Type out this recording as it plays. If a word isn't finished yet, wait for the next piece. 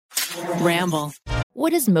Ramble.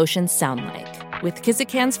 What does motion sound like? With Kizik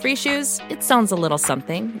hands-free shoes, it sounds a little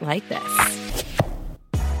something like this.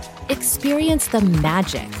 Experience the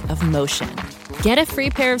magic of motion. Get a free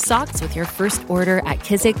pair of socks with your first order at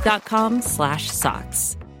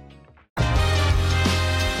kizik.com/socks.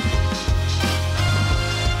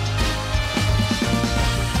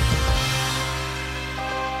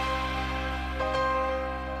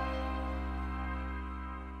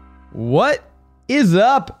 What is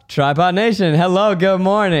up, Tripod Nation? Hello, good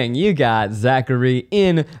morning. You got Zachary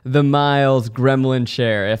in the Miles Gremlin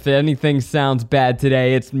chair. If anything sounds bad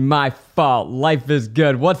today, it's my fault. Life is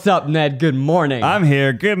good. What's up, Ned? Good morning. I'm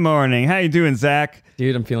here. Good morning. How you doing, Zach?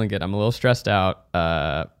 Dude, I'm feeling good. I'm a little stressed out.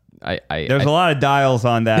 There's a lot of dials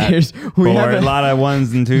on that. A lot of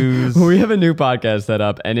ones and twos. We have a new podcast set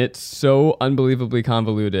up, and it's so unbelievably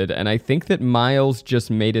convoluted. And I think that Miles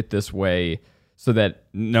just made it this way so that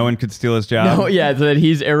no one could steal his job. so that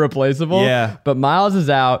he's irreplaceable. Yeah. But Miles is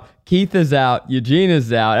out, Keith is out, Eugene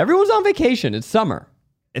is out. Everyone's on vacation. It's summer.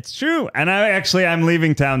 It's true. And I'm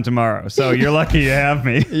leaving town tomorrow, so you're lucky you have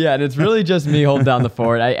me. Yeah, and it's really just me holding down the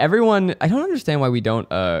fort. I don't understand why we don't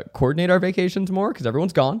coordinate our vacations more, because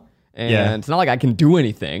everyone's gone. And It's not like I can do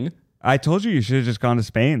anything. I told you should have just gone to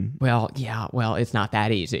Spain. Well, it's not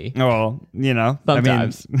that easy. Oh,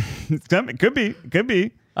 Sometimes. It could be.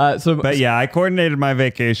 I coordinated my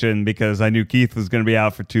vacation because I knew Keith was going to be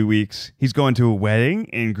out for 2 weeks. He's going to a wedding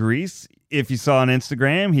in Greece. If you saw on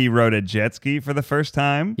Instagram, he rode a jet ski for the first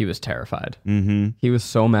time. He was terrified. Mm-hmm. He was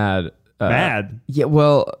so mad. Mad? Yeah,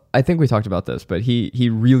 well, I think we talked about this, but he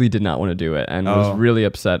really did not want to do it and was really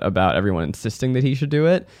upset about everyone insisting that he should do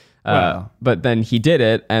it. But then he did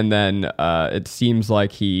it, and then it seems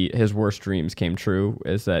like his worst dreams came true,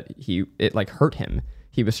 is that it hurt him.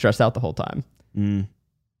 He was stressed out the whole time.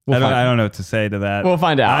 I don't know what to say to that. We'll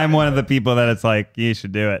find out. I'm one of the people that it's like, you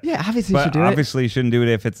should do it. Yeah, obviously you should do it. Obviously you shouldn't do it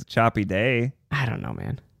if it's a choppy day. I don't know,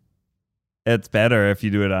 man. It's better if you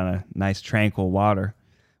do it on a nice tranquil water.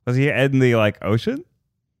 Was he in the ocean?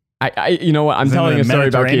 You know what? I'm telling a story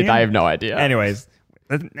about Keith. I have no idea. Anyways,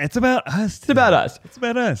 it's about us. It's about us. It's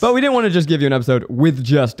about us. But we didn't want to just give you an episode with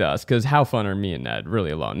just us, because how fun are me and Ned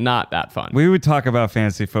really alone? Not that fun. We would talk about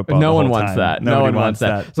fantasy football. No the one whole wants time. that. Nobody No one wants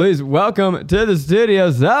that. So please welcome to the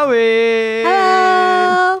studio, Zoe.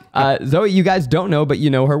 Hello. Zoe, you guys don't know, but you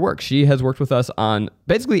know her work. She has worked with us on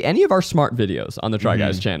basically any of our smart videos on the Try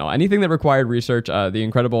Guys channel. Anything that required research. The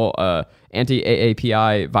incredible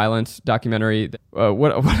anti-AAPI violence documentary.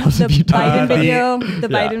 What else have you done? The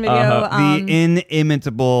Biden video. The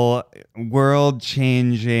inimitable,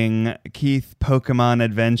 world-changing Keith Pokemon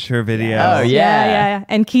adventure video. Oh, yeah.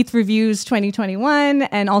 And Keith reviews 2021,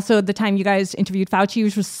 and also the time you guys interviewed Fauci,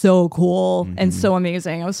 which was so cool and so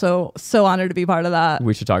amazing. I was so honored to be part of that.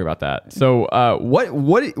 We should talk about that. So,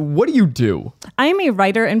 what do you do? I am a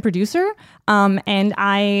writer and producer, and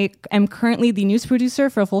I am currently the news producer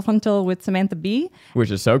for Full Frontal with Samantha Bee,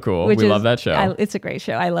 Which is so cool. We love that show. It's a great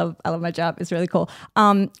show. I love my job. It's really cool.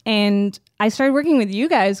 And I started working with you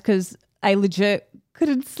guys because I legit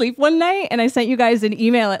couldn't sleep one night, and I sent you guys an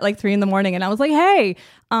email at 3 a.m, and I was like, hey,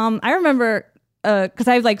 I remember because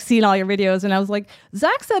I've seen all your videos, and I was like,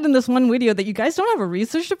 Zach said in this one video that you guys don't have a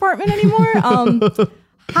research department anymore.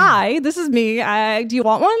 Hi, this is me. Do you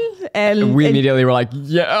want one? And we immediately were like,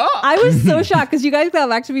 yeah. I was so shocked because you guys got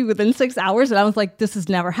back to me within 6 hours, and I was like, this is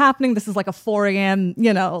never happening. This is like a 4 a.m.,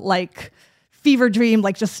 fever dream,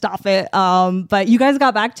 just stop it. But you guys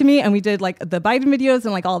got back to me, and we did the Biden videos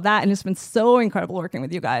and all that, and it's been so incredible working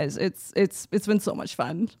with you guys. It's been so much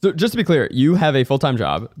fun. So just to be clear, you have a full-time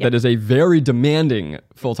job that is a very demanding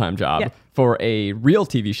full-time job for a real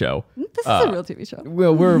TV show. This is a real TV show.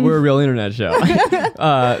 Well, we're a real internet show.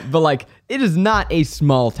 But it is not a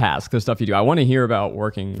small task, the stuff you do. I want to hear about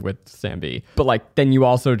working with Sam B. But then you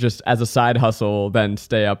also just, as a side hustle, then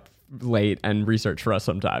stay up late and research for us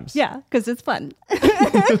sometimes. Yeah, because it's fun.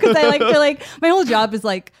 Because I like to my whole job is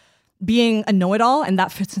being a know-it-all, and that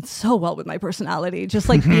fits in so well with my personality. Just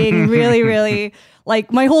being really, really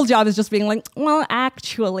my whole job is just being well,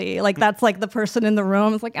 actually, that's the person in the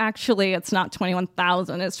room is actually it's not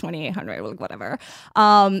 21,000, it's 2,800, whatever.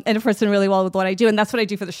 And it fits in really well with what I do, and that's what I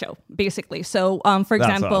do for the show, basically. So, for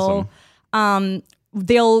example, awesome.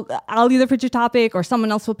 I'll either pitch a topic or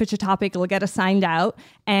someone else will pitch a topic. It'll get assigned out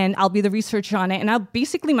and I'll be the researcher on it. And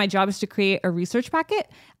basically my job is to create a research packet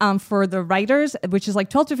for the writers, which is like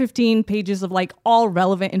 12 to 15 pages of like all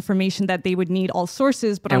relevant information that they would need, all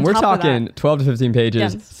sources. But and on we're top talking of that, 12 to 15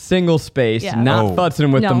 pages, Yes. single space, not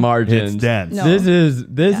futzing with the margins. It's dense. No. This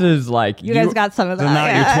is like you guys got some of that. So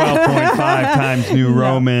not your 12.5 times New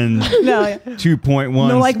Roman, No, yeah. 2.1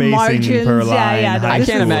 No, like spacing margins. per Yeah, line. yeah, no, I this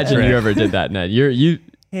can't is imagine trick. you ever did that, Ned. You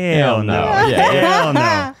Hell no. Yeah. Hell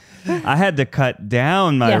no. I had to cut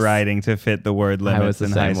down my Yes. writing to fit the word limits I was the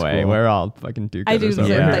in same high way. school. We're all fucking do-gooders I do the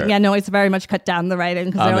over same here. thing. Yeah, no, it's very much cut down the writing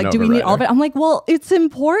because I'm they're an like, do we need all of overwriter. it? I'm like, well, it's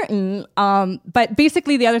important. But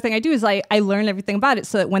basically the other thing I do is I learn everything about it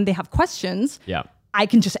so that when they have questions, Yeah. I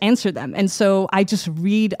can just answer them. And so I just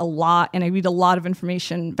read a lot and I read a lot of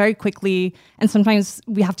information very quickly. And sometimes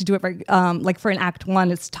we have to do it very, like for an act 1,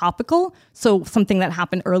 it's topical. So something that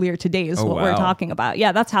happened earlier today is what we're wow. talking about.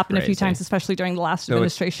 Yeah, that's happened a few Crazy. times, especially during the last So it's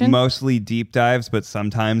administration. mostly deep dives, but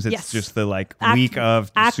sometimes it's Yes. just the like Act- week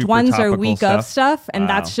of Act super 1s are topical week stuff. of stuff. And Wow.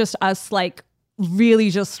 that's just us like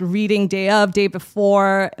really just reading day of, day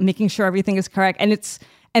before, making sure everything is correct. And it's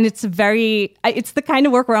the kind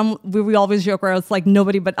of work where we always joke where it's like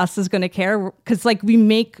nobody but us is going to care because like we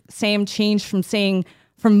make Sam change from saying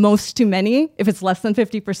from most to many if it's less than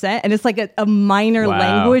 50%, and it's like a minor Wow.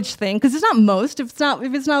 language thing because it's not most if it's not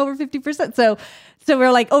over 50%. So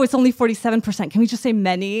we're like, oh, it's only 47%. Can we just say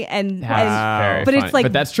many? And Very but funny. it's like,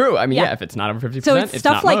 but that's true. I mean, yeah. yeah, if it's not over 50%, so it's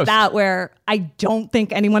stuff not like most. that where I don't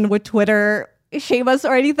think anyone would Twitter shame us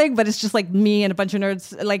or anything, but it's just like me and a bunch of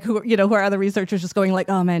nerds like who are other researchers just going like,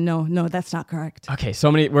 oh man, no, that's not correct. Okay, so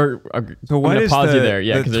many. So So what I'm gonna is pause the, you there?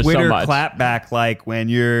 Yeah, the because there's Twitter so much. clapback like when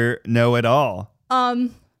you're know-it-all?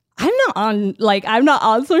 I'm not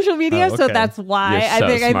on social media, Oh, so okay. that's why You're I so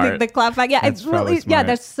think smart. the clapback. Yeah, That's it's really probably smart.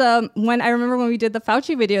 That's when I remember when we did the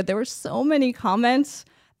Fauci video, there were so many comments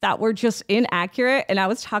that were just inaccurate, and I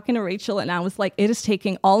was talking to Rachel, and I was like, it is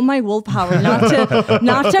taking all my willpower not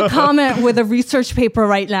to comment with a research paper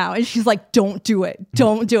right now, and she's like, don't do it,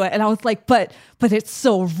 and I was like, but it's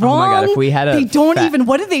so wrong. Oh my God, if we had a they don't fa- even.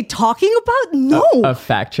 What are they talking about? No. A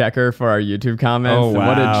fact checker for our YouTube comments. Oh, What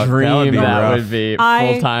wow. a That dream would be rough. would be.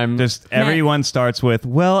 I- Full time. Just everyone starts with,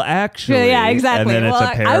 well, actually. Yeah, exactly. And then Well,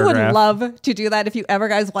 it's a I would paragraph. love to do that if you ever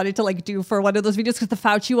guys wanted to like do for one of those videos because the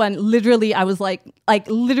Fauci one, literally, I was like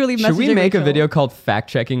literally messaging Should we make a Rachel. video called fact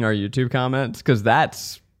checking our YouTube comments? Because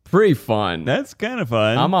that's pretty fun. That's kind of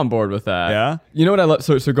fun. I'm on board with that. Yeah? You know what I love?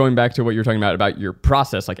 So going back to what you were talking about your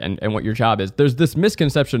process, like, and what your job is, there's this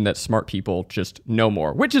misconception that smart people just know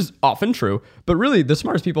more, which is often true, but really the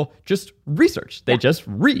smartest people just research. They just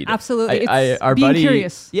read. Absolutely. Our Being buddy,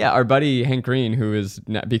 curious. Yeah, our buddy Hank Green, who has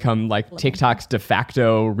become like TikTok's de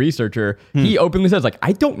facto researcher, he openly says, like,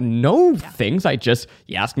 I don't know things.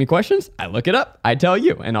 You ask me questions, I look it up, I tell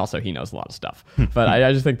you. And also he knows a lot of stuff. But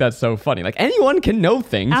I just think that's so funny. Like anyone can know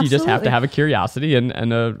things. You just have to Absolutely. have a curiosity and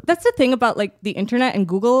a That's the thing about like the internet and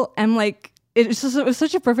Google. And like, it was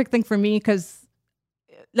such a perfect thing for me because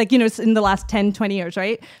like, it's in the last 10, 20 years,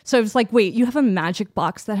 right? So it's like, wait, you have a magic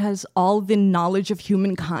box that has all the knowledge of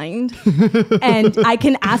humankind and I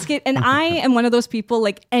can ask it. And I am one of those people,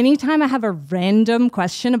 like anytime I have a random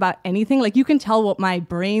question about anything, like you can tell what my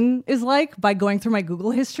brain is like by going through my Google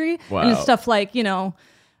history. And it's Wow. stuff like,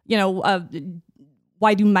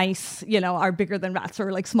 why do mice, are bigger than rats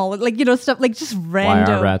or like smaller, like, stuff like just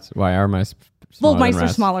random. why are mice Well, smaller mice than are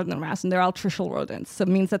rats? smaller than rats and they're altricial rodents. So it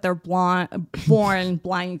means that they're born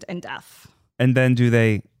blind and deaf. And then do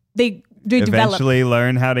they They develop. eventually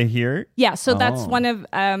learn how to hear? Yeah, so that's Oh. one of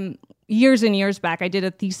years and years back. I did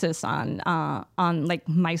a thesis on like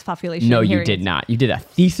mice population. No, you hearing. did not. You did a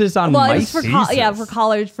thesis on Well, mice. it's for for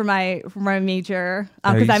college for my major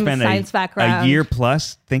So because you I'm a spent science background. A year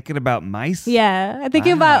plus thinking about mice? Yeah, I'm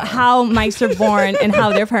thinking about how mice are born and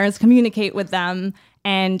how their parents communicate with them,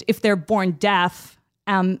 and if they're born deaf,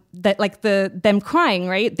 that like them crying,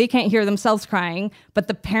 right? They can't hear themselves crying, but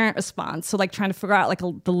the parent responds. So like trying to figure out like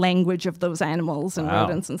the language of those animals and Wow.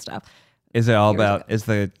 rodents and stuff. Is it all about, is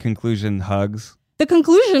the conclusion hugs? The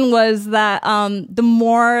conclusion was that the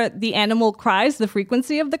more the animal cries, the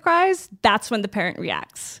frequency of the cries, that's when the parent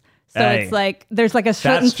reacts. So Hey. it's like there's like a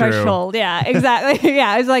certain That's true. threshold. Yeah, exactly.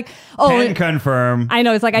 Yeah, it's like Can confirm. I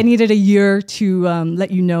know. It's like I needed a year to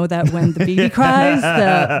let you know that when the baby cries,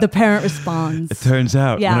 the parent responds. It turns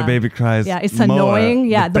out when Yeah. a baby cries, Yeah, it's more, annoying.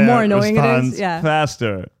 Yeah, the more parent annoying it is. responds Yeah.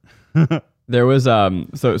 faster. There was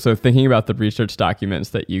so thinking about the research documents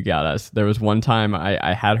that you got us, there was one time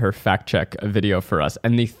I had her fact check a video for us,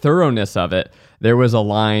 and the thoroughness of it. There was a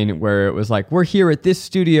line where it was like, "We're here at this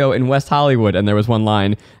studio in West Hollywood," and there was one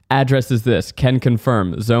line, "Address is this, can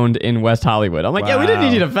confirm, zoned in West Hollywood." I'm like, yeah, we didn't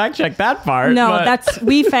need you to fact check that part. No,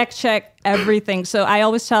 we fact check everything. So I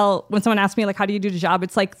always tell when someone asks me like, how do you do the job?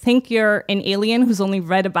 It's like, think you're an alien who's only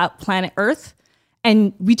read about planet Earth.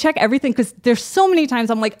 And we check everything because there's so many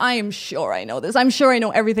times I'm like, I am sure I know this. I'm sure I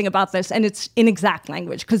know everything about this. And it's in exact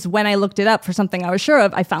language because when I looked it up for something I was sure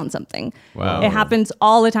of, I found something. Wow. It happens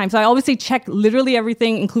all the time. So I always say check literally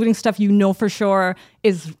everything, including stuff you know for sure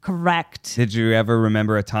is correct. Did you ever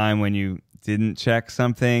remember a time when you didn't check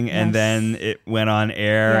something and then it went on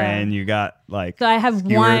air and you got like so I have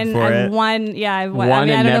one and one I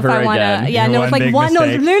don't know if I want to it's like one mistake. No,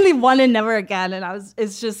 it's literally one and never again, and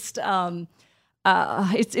it's just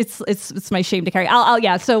it's my shame to carry.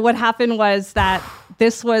 So what happened was that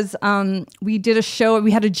this was we did a show, we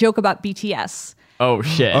had a joke about BTS. Oh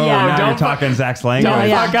shit. Oh, yeah. Now you're talking Zach's language. Don't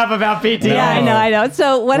fuck up about BTS. Yeah, I know.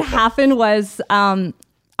 So what happened was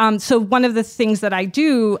so one of the things that I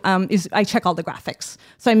do is I check all the graphics.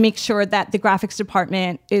 So I make sure that the graphics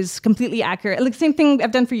department is completely accurate. Like same thing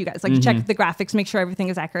I've done for you guys. Like check the graphics, make sure everything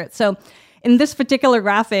is accurate. So in this particular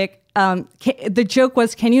graphic, the joke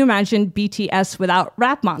was, can you imagine BTS without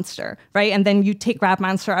Rap Monster, right? And then you take Rap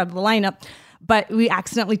Monster out of the lineup. But we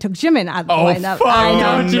accidentally took Jimin out of the lineup. Fuck, I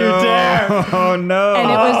know. Don't you dare. Oh, no. And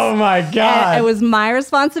it was, oh, my God. It was my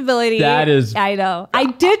responsibility. That is... I know. I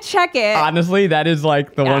did check it. Honestly, that is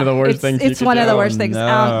like one of the worst things It's one of the worst things.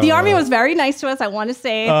 No. The Army was very nice to us. I want to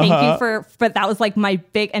say thank you but that was like my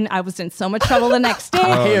big... And I was in so much trouble the next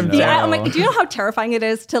day. I'm like, do you know how terrifying it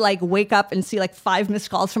is to like wake up and see like 5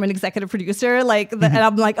 missed calls from an executive producer? Like, and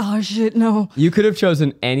I'm like, oh, shit, no. You could have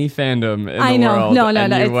chosen any fandom in the world. No.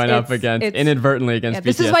 You went up inadvertently against BTS.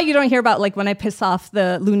 This is why you don't hear about like when I piss off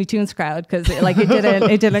the Looney Tunes crowd because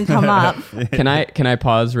it didn't come up. Can I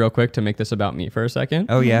pause real quick to make this about me for a second?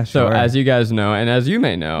 Oh yeah, sure. So as you guys know, and as you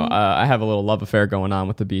may know, I have a little love affair going on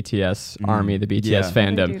with the BTS Army, the BTS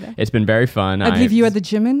fandom. It's been very fun. I believe you are the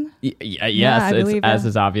Jimin. Yes, it's as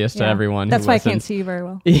is obvious to everyone. That's why I can't see you very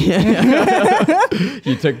well. You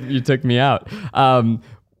took me out.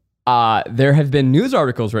 There have been news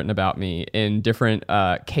articles written about me in different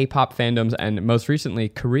K-pop fandoms, and most recently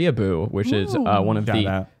Koreaboo, which is one of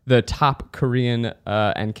the top Korean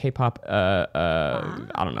and K-pop I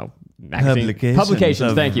don't know,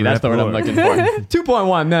 publications. Thank you. That's the word I'm looking for.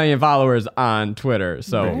 2.1 million followers on Twitter,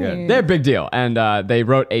 so they're a big deal. And they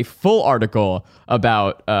wrote a full article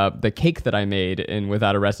about the cake that I made in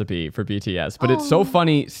Without a Recipe for BTS. But it's so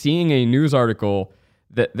funny seeing a news article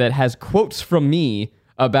that has quotes from me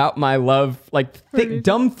about my love, like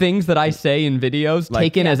dumb things that I say in videos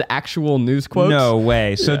taken as actual news quotes. No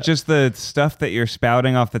way. So just the stuff that you're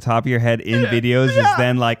spouting off the top of your head in videos is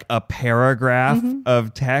then like a paragraph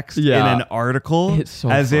of text in an article. It's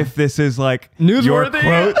so as fun. If this is like newsworthy. Your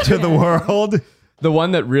quote to the world. The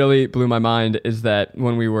one that really blew my mind is that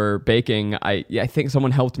when we were baking, I think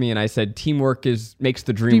someone helped me and I said, teamwork makes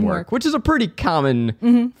the dream work, which is a pretty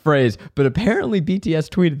common phrase. But apparently BTS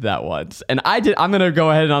tweeted that once. And I'm going to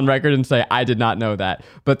go ahead on record and say I did not know that.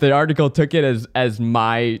 But the article took it as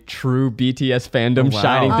my true BTS fandom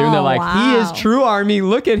shining through. And they're like, he is true Army.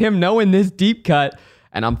 Look at him knowing this deep cut.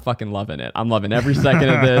 And I'm fucking loving it. I'm loving every second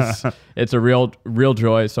of this. It's a real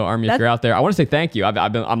joy. So Army, if you're out there, I want to say thank you.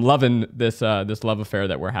 I'm loving this love affair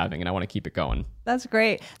that we're having, and I want to keep it going. That's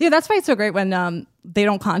great. Yeah, that's why it's so great when they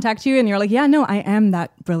don't contact you and you're like, yeah, no, I am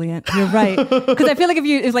that brilliant. You're right. Because I feel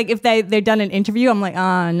like if they've done an interview, I'm like,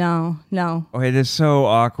 no. Oh, it is so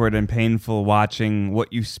awkward and painful watching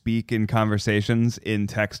what you speak in conversations in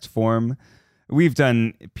text form. We've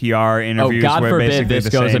done PR interviews God where forbid basically this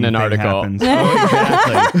the goes same in an thing article. happens.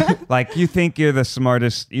 Oh, exactly. Like you think you're the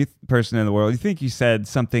smartest person in the world. You think you said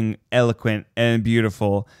something eloquent and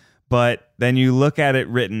beautiful, but then you look at it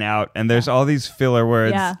written out and there's all these filler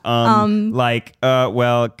words,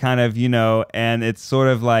 well, kind of, and it's sort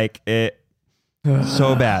of like it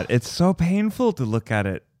so bad. It's so painful to look at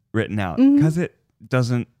it written out because it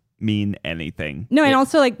doesn't mean anything. No, and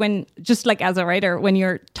also like when, just like as a writer, when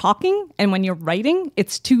you're talking and when you're writing,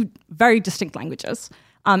 it's two very distinct languages.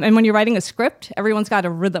 And when you're writing a script, everyone's got a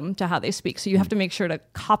rhythm to how they speak. So you have to make sure to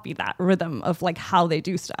copy that rhythm of like how they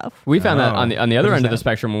do stuff. We found that on the other end of the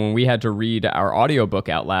spectrum when we had to read our audiobook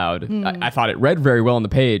out loud. I thought it read very well on the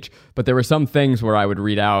page, but there were some things where I would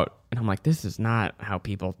read out and I'm like, this is not how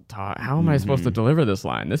people talk. How am I supposed to deliver this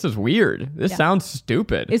line? This is weird. This sounds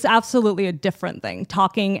stupid. It's absolutely a different thing.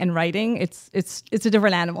 Talking and writing, it's a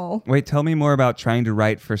different animal. Wait, tell me more about trying to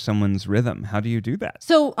write for someone's rhythm. How do you do that?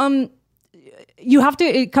 So, you have to,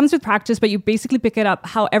 it comes with practice, but you basically pick it up.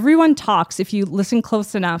 How everyone talks, if you listen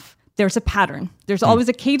close enough, there's a pattern. There's always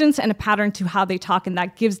a cadence and a pattern to how they talk, and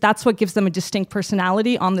that's what gives them a distinct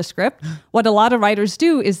personality on the script. What a lot of writers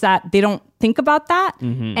do is that they don't think about that,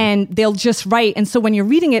 and they'll just write. And so when you're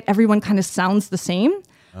reading it, everyone kind of sounds the same.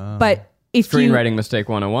 But if Screenwriting mistake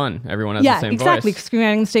 101. Everyone has the same exactly. voice.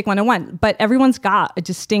 Screenwriting mistake 101. But everyone's got a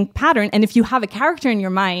distinct pattern. And if you have a character in your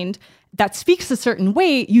mind that speaks a certain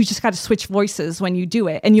way, you just got to switch voices when you do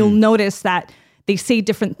it. And you'll notice that they say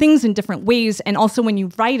different things in different ways. And also when you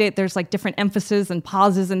write it, there's like different emphasis and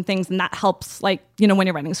pauses and things. And that helps, like, you know, when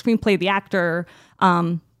you're writing a screenplay, the actor.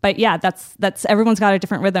 But yeah, that's everyone's got a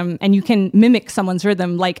different rhythm, and you can mimic someone's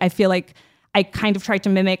rhythm. Like, I feel like I kind of tried to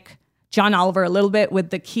mimic John Oliver a little bit with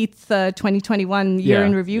the Keith 2021 year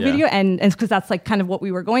in review video. And because that's like kind of what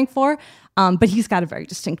we were going for. But he's got a very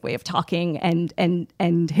distinct way of talking,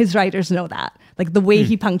 and his writers know that. Like the way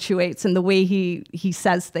he punctuates and the way he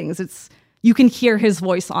says things, you can hear his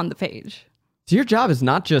voice on the page. So your job is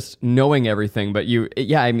not just knowing everything, but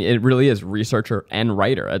it really is researcher and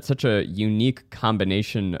writer. It's such a unique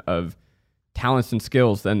combination of talents and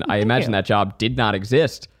skills. And I imagine that job did not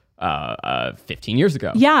exist 15 years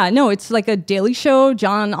ago. Yeah, no, it's like a Daily Show,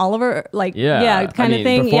 John Oliver, like, kind of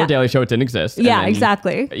thing. Before Daily Show, it didn't exist. Yeah,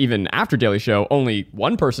 exactly. Even after Daily Show, only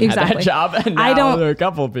one person had that job, and now there are a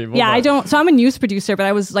couple of people. Yeah, so I'm a news producer, but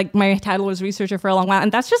I was like, my title was researcher for a long while,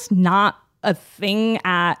 and that's just not a thing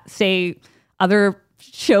at, say, other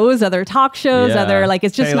shows, other talk shows, other, like,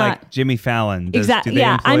 it's just not. Like Jimmy Fallon. Exactly. Do they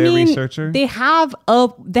employ a researcher? They have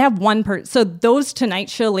one person. So those Tonight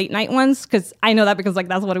Show late night ones, because I know that because like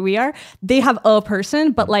that's what we are. They have a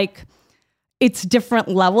person, but like it's different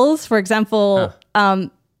levels. For example,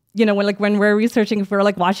 you know, when we're researching, if we're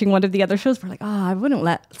like watching one of the other shows, we're like, I wouldn't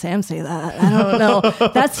let Sam say that. I don't know.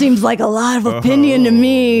 That seems like a lot of opinion to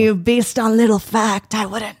me based on little fact. I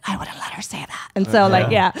wouldn't let her say that. And so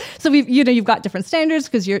so you've got different standards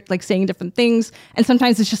because you're like saying different things. And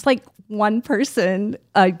sometimes it's just like one person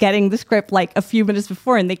getting the script like a few minutes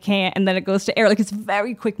before and they can't, and then it goes to air. Like it's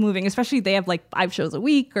very quick moving, especially they have like 5 shows a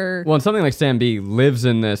week or. Well, and something like Sam B lives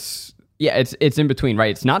in this. Yeah, it's in between,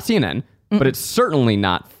 right? It's not CNN. But it's certainly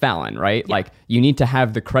not Fallon, right? Yeah. Like, you need to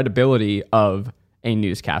have the credibility of a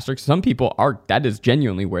newscaster. Some people that is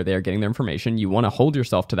genuinely where they are getting their information. You want to hold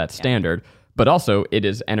yourself to that standard, but also it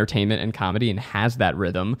is entertainment and comedy and has that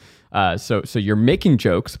rhythm. So you're making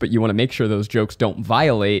jokes, but you want to make sure those jokes don't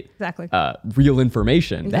violate real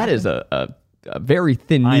information. That is a very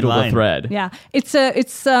thin needle to thread. Yeah, it's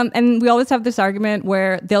and we always have this argument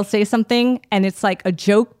where they'll say something and it's like a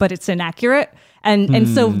joke, but it's inaccurate. And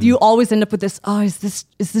so you always end up with this, is this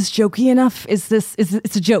jokey enough? It's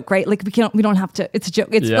a joke, right? Like we don't have to, it's a joke.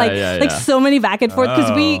 It's so many back and forth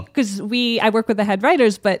because I work with the head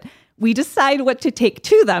writers, but we decide what to take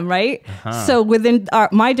to them, right? So within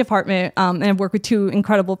my department, and I work with 2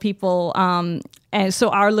 incredible people, and so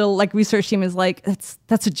our little like research team is like,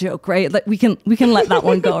 that's a joke, right? Like we can let that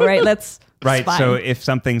one go, right? Right. So if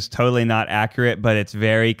something's totally not accurate, but it's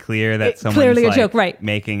very clear that someone's clearly like a joke, right?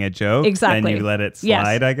 Making a joke, exactly. then you let it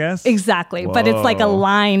slide, I guess. Exactly. Whoa. But it's like a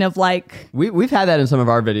line of like. We've had that in some of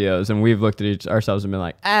our videos, and we've looked at ourselves and been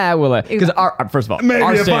like, we'll because first of all, maybe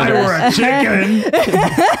our if standards, I were a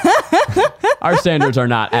chicken. Our standards are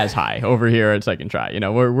not as high over here at Second Try. You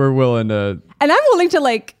know, we're willing to. And I'm willing to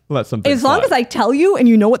like. Let something as long as I tell you and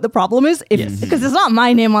you know what the problem is, because it's not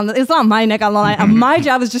my name it's not my neck on the line. My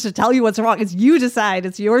job is just to tell you what's wrong. It's you decide.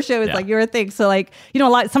 It's your show. It's like your thing. So like, you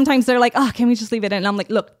know, sometimes they're like, can we just leave it in? And I'm like,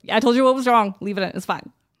 look, I told you what was wrong. Leave it in. It's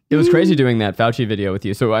fine. It was crazy doing that Fauci video with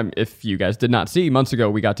you. So if you guys did not see, months ago,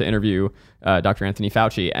 we got to interview Dr. Anthony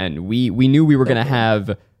Fauci, and we knew we were going to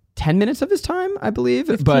have 10 minutes of his time, I believe.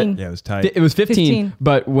 15. But yeah, it was tight. It was 15.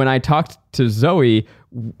 But when I talked to Zoe,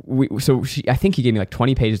 I think he gave me like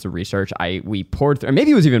 20 pages of research. We poured through, or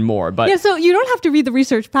maybe it was even more, but yeah. So you don't have to read the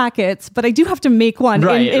research packets, but I do have to make one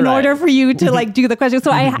in order for you to like do the question.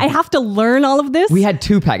 So I have to learn all of this. We had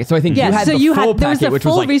 2 packets. So I think you had the full packet, there was which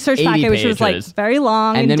full was like research 80 packet, which pages. was like very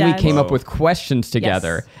long. And then we came up with questions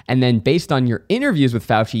together. Yes. And then based on your interviews with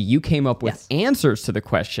Fauci, you came up with answers to the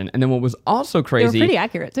question. And then what was also crazy, they were pretty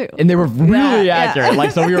accurate too. And they were really accurate.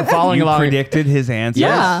 Like, so we were following along. Predicted his answers.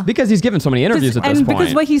 Yeah. Because he's given so many interviews at this point. And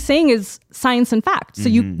because what he's saying is science and fact. So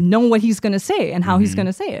you know what he's going to say and how he's going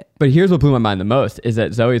to say it. But here's what blew my mind the most is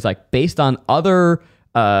that Zoe's like, based on other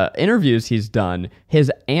interviews he's done,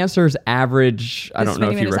 his answers average, I don't know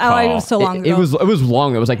if you recall. Oh, it was so long ago. It was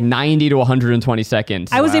long. It was like 90 to 120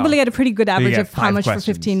 seconds. I was able to get a pretty good average of how much questions.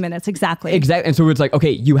 for 15 minutes. Exactly. And so it's like,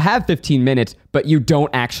 okay, you have 15 minutes, but you don't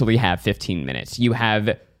actually have 15 minutes. You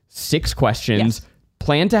have 6 questions. Yes.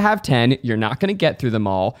 Plan to have 10. You're not going to get through them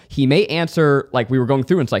all. He may answer, like we were going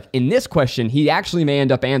through, and it's like, in this question, he actually may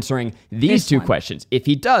end up answering these 2 questions. If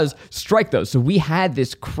he does, strike those. So we had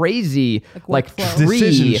this crazy, like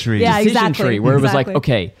decision tree. Yeah, decision tree where it was like, Exactly.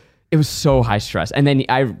 okay, it was so high stress. And then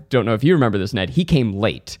I don't know if you remember this, Ned. He came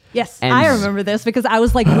late. Yes, And I remember this because I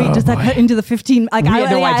was like, wait, does that cut into the 15? Like, We had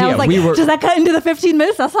no idea. I was like, does that cut into the 15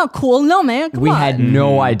 minutes? That's not cool. No, man. Come We on. had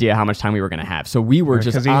no idea how much time we were going to have. So we were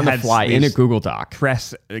just 'cause he on the had fly in a these Google Doc.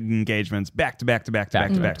 Press engagements back to back to back to Back back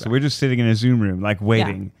to to back back. to So we're just sitting in a Zoom room, like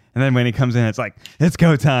waiting. And then when he comes in, it's like, it's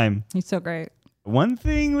go time. He's so great. One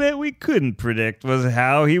thing that we couldn't predict was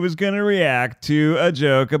how he was going to react to a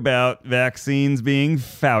joke about vaccines being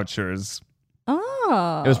vouchers.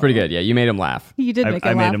 Oh. It was pretty good. Yeah, you made him laugh. You did make him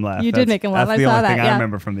I laugh. made him laugh. You did make him laugh. That's I the saw only that. thing Yeah. I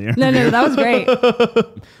remember from the interview. No, that was great.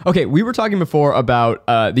 Okay, we were talking before about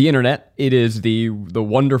the internet. It is the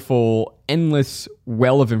wonderful, endless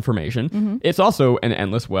well of information. It's also an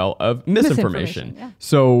endless well of misinformation. Misinformation, yeah.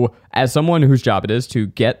 So, as someone whose job it is to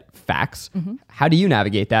get facts, how do you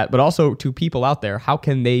navigate that? But also to people out there, how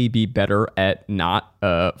can they be better at not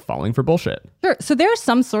falling for bullshit? Sure. So there are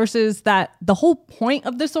some sources that the whole point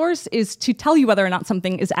of the source is to tell you whether or not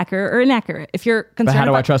something is accurate or inaccurate. If you're concerned But how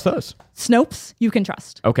do about I trust those? Snopes, you can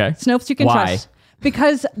trust. Okay. Snopes, you can Why? trust.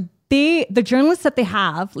 Because the journalists that they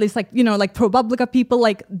have, at least like, you know, like ProPublica people,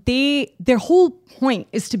 like their whole point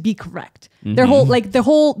is to be correct. Their whole the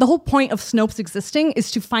whole point of Snopes existing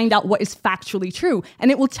is to find out what is factually true. And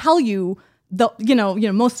it will tell you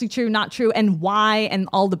mostly true, not true, and why, and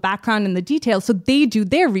all the background and the details. So they do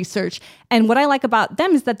their research. And what I like about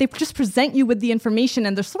them is that they just present you with the information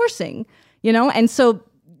and the sourcing, and so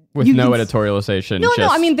With no editorialization. No,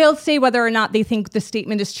 just, I mean, they'll say whether or not they think the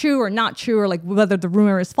statement is true or not true, or like whether the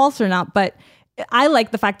rumor is false or not. But I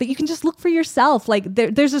like the fact that you can just look for yourself. Like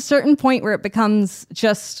there's a certain point where it becomes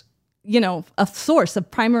just, a source, a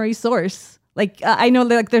primary source. Like I know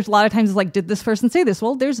that, like, there's a lot of times like, did this person say this?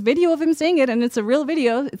 Well, there's video of him saying it and it's a real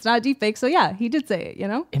video. It's not a deep fake. So yeah, he did say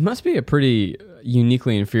it, It must be a pretty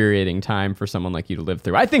uniquely infuriating time for someone like you to live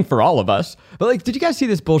through. I think for all of us. But like, did you guys see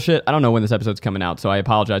this bullshit? I don't know when this episode's coming out, so I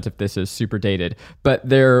apologize if this is super dated. But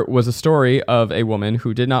there was a story of a woman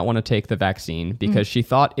who did not want to take the vaccine because she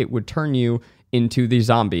thought it would turn you into the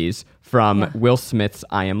zombies from Will Smith's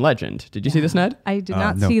I Am Legend. Did you see this, Ned? I did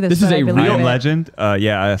not no. see this. This is but a I believe real I Am it. Legend?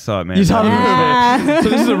 Yeah, I saw it, man. You saw the movie. So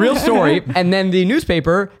this is a real story. And then the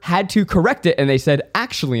newspaper had to correct it. And they said,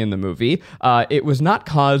 actually, in the movie, it was not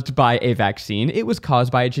caused by a vaccine. It was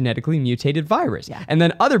caused by a genetically mutated virus. Yeah. And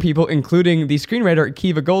then other people, including the screenwriter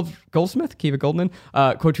Kiva Goldman,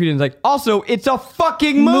 quote tweeted and was like, also, it's a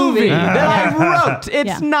fucking movie that I wrote.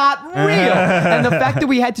 It's not real. And the fact that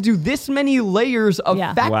we had to do this many layers of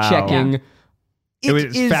fact checking. It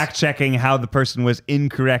was fact checking how the person was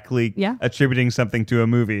incorrectly attributing something to a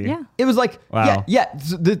movie. Yeah. It was like, Wow.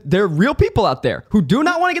 there are real people out there who do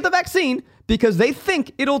not want to get the vaccine because they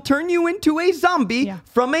think it'll turn you into a zombie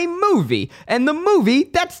from a movie. And the movie,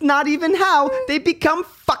 that's not even how they become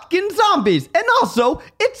fucking zombies. And also,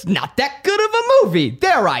 it's not that good of a movie.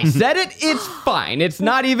 There, I said it. It's fine. It's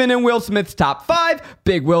not even in Will Smith's top 5.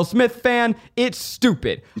 Big Will Smith fan. It's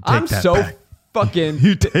stupid. I'm so back. fucking...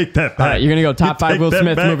 You take that back. All right, you're going to go top 5 Will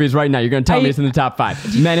Smith movies right now. You're going to tell me it's in the top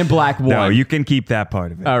 5. Men in Black 1. No, you can keep that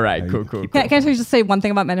part of it. All right, No, cool. Can I just say one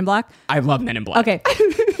thing about Men in Black? I love Men in Black. Okay.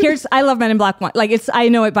 I love Men in Black 1. Like, I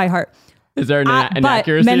know it by heart. Is there an But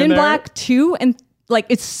inaccuracy Men in there? Black 2, and like,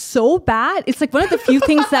 it's so bad. It's like one of the few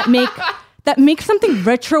things that make that makes something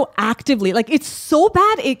retroactively, like it's so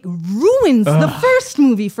bad it ruins the first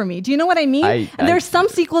movie for me. Do you know what I mean? There's some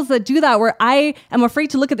sequels that do that where I am afraid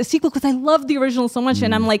to look at the sequel because I love the original so much,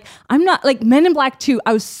 and I'm like, I'm not like Men in Black 2.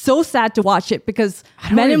 I was so sad to watch it because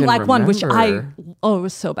Men in Black 1, which it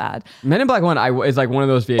was so bad. Men in Black 1 is like one of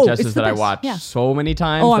those VHSs that I watched so many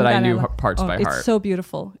times that I knew parts by heart. It's so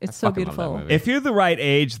beautiful. It's so beautiful. If you're the right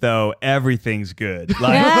age, though, everything's good.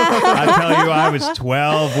 Like I tell you, I was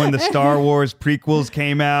 12 when the Star Wars prequels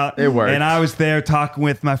came out. It worked. And I was there talking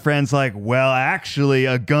with my friends like, well, actually,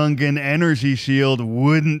 a Gungan energy shield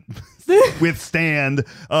wouldn't withstand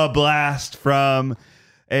a blast from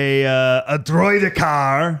a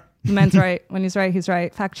droidicar. Man's right. When he's right, he's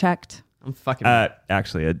right. Fact checked. I'm fucking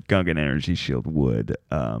actually, a Gungan energy shield would,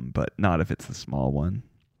 but not if it's the small one.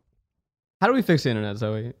 How do we fix the internet,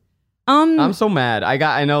 Zoe? I'm so mad.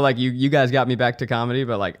 I know like you guys got me back to comedy,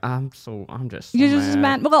 but like I'm just so you're just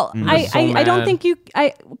mad. Well, I don't think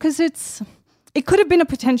because it could have been a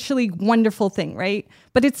potentially wonderful thing, right?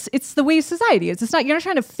 But it's the way society is. It's not, you're not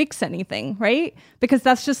trying to fix anything, right? Because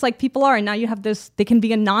that's just like people are, and now you have this, they can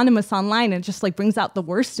be anonymous online, and it just like brings out the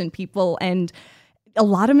worst in people and a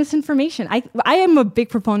lot of misinformation. I am a big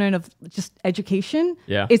proponent of just education.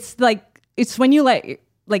 Yeah. It's when you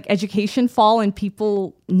like education fall and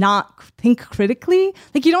people not think critically.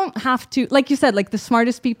 Like you don't have to, like you said, like the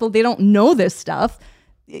smartest people, they don't know this stuff.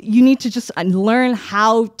 You need to just learn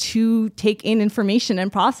how to take in information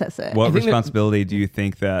and process it. What responsibility do you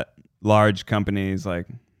think that large companies like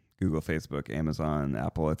Google, Facebook, Amazon,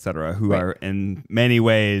 Apple, etc., who are in many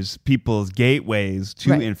ways people's gateways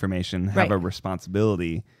to information, have a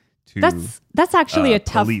responsibility to that's actually a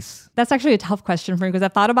tough police? That's actually a tough question for me because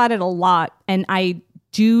I've thought about it a lot, and I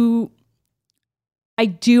do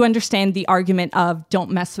understand the argument of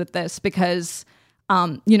don't mess with this because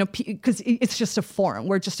because it's just a forum.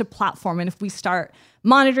 We're just a platform, and if we start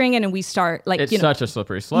monitoring it and we start like it's such a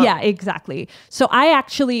slippery slope. Yeah, exactly. So I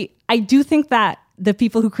do think that the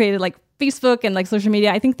people who created like Facebook and like social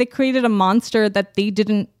media, I think they created a monster that they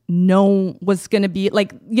didn't know was going to be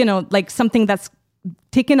like, like something that's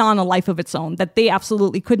taken on a life of its own that they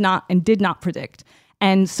absolutely could not and did not predict.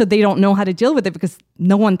 And so they don't know how to deal with it because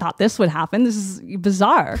no one thought this would happen. This is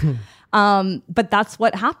bizarre. But that's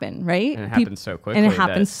what happened, right? And it happened so quickly. And it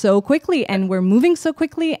happened so quickly. And we're moving so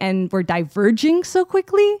quickly and we're diverging so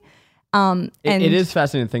quickly. It is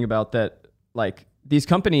fascinating to think about that, like these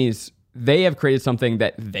companies, they have created something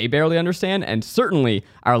that they barely understand. And certainly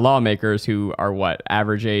our lawmakers who are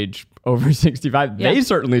average age over 65, they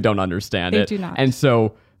certainly don't understand it. They do not. And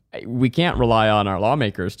so we can't rely on our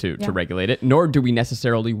lawmakers to regulate it, nor do we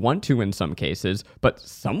necessarily want to in some cases, but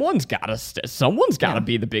someone's got to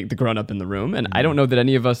be the grown up in the room. And I don't know that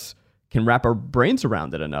any of us can wrap our brains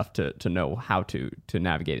around it enough to know how to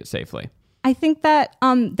navigate it safely. I think that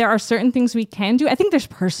there are certain things we can do. I think there's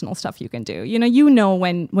personal stuff you can do.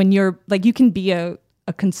 When you're like, you can be a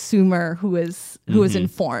consumer who is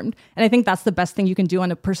informed. And I think that's the best thing you can do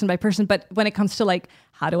on a person by person. But when it comes to like,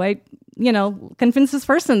 how do I, convince this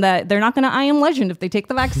person that they're not going to I Am Legend if they take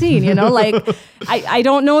the vaccine, like I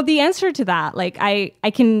don't know the answer to that. Like I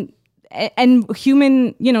can, and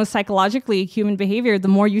human, psychologically, human behavior, the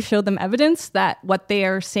more you show them evidence that what they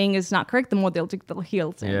are saying is not correct, the more they'll dig their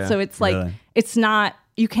heels in. Yeah, so it's like, it's not,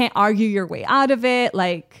 you can't argue your way out of it.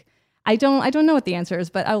 Like, I don't know what the answer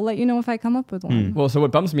is, but I'll let you know if I come up with one. Well, so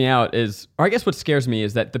what bums me out is, or I guess what scares me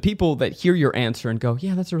is that the people that hear your answer and go,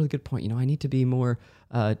 yeah, that's a really good point. I need to be more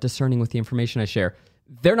discerning with the information I share.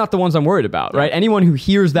 They're not the ones I'm worried about, right? Anyone who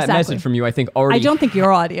hears that message from you, I think already I don't think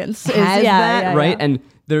your audience has that, right? Yeah. And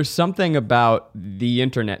there's something about the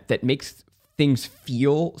internet that makes things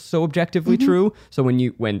feel so objectively true. So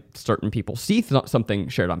when certain people see something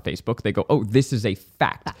shared on Facebook, they go, oh, this is a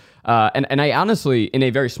fact. And I honestly, in a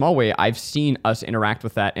very small way, I've seen us interact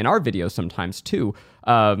with that in our videos sometimes too.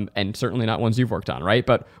 And certainly not ones you've worked on, right?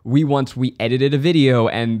 But we edited a video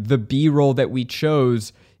and the B-roll that we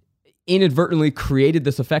chose inadvertently created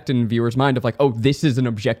this effect in viewers' mind of like, oh, this is an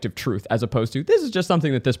objective truth, as opposed to this is just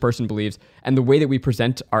something that this person believes. And the way that we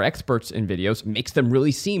present our experts in videos makes them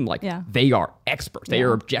really seem like they are experts. They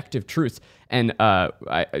are objective truths. And I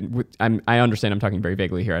understand I'm talking very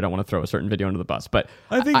vaguely here. I don't want to throw a certain video under the bus, but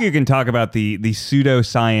I think you can talk about the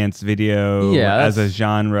pseudoscience video as a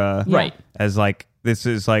genre, right? As like, this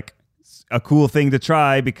is like a cool thing to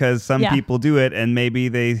try because some people do it and maybe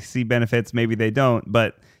they see benefits, maybe they don't,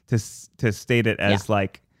 but to state it as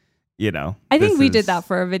like, I think we did that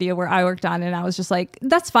for a video where I worked on, and I was just like,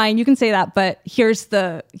 that's fine, you can say that, but here's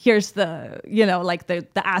the like the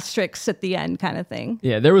asterisks at the end kind of thing.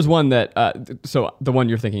 Yeah, there was one that so the one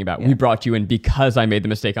you're thinking about, we brought you in because I made the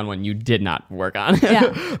mistake on one you did not work on.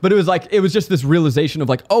 Yeah. But it was just this realization of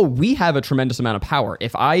like, oh, we have a tremendous amount of power.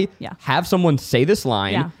 If I have someone say this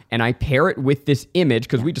line and I pair it with this image,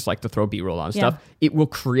 because we just like to throw B-roll on stuff, it will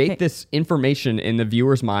create this information in the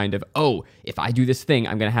viewer's mind of, oh, if I do this thing,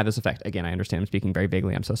 I'm going to have this effect. Again, I understand I'm speaking very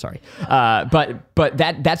vaguely. I'm so sorry. But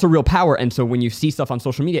that's a real power. And so when you see stuff on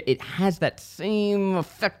social media, it has that same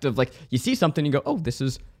effect of like, you see something, you go, oh,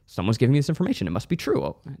 someone's giving me this information. It must be true.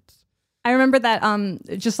 Oh, I remember that,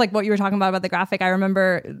 just like what you were talking about the graphic, I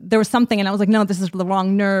remember there was something and I was like, no, this is the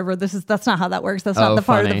wrong nerve, or that's not how that works. That's not the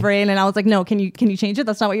part of the brain. And I was like, no, can you change it?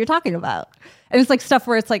 That's not what you're talking about. And it's like stuff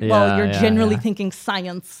where it's like, well, you're generally thinking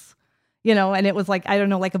science, and it was like, I don't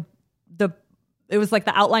know, like it was like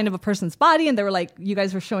the outline of a person's body. And they were like, you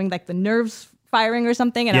guys were showing like the nerves firing or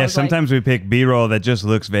something. And I was sometimes we pick B-roll that just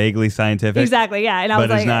looks vaguely scientific. Exactly. Yeah. And I was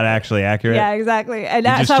but it's not actually accurate. Yeah, exactly. And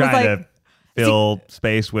so I was like, to fill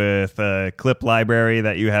space with a clip library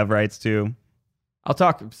that you have rights to. I'll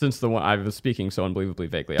talk, since the one I was speaking so unbelievably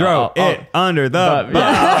vaguely. Throw it under the bus.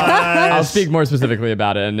 I'll speak more specifically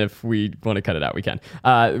about it, and if we want to cut it out, we can.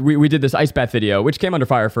 We did this ice bath video, which came under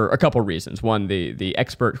fire for a couple reasons. One, the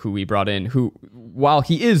expert who we brought in, who, while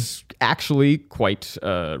he is actually quite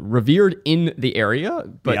revered in the area,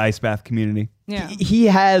 but the ice bath community. Yeah. He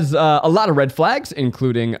has a lot of red flags,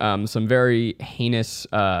 including some very heinous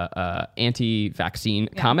anti-vaccine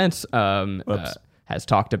comments. Has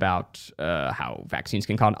talked about how vaccines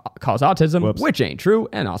can cause autism, which ain't true,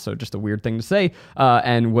 and also just a weird thing to say,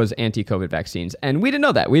 and was anti-COVID vaccines. And we didn't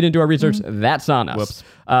know that. We didn't do our research. That's on us.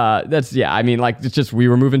 It's just we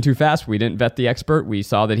were moving too fast. We didn't vet the expert. We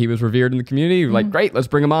saw that he was revered in the community. We were like, great, let's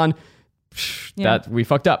bring him on. That we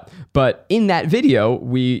fucked up. But in that video,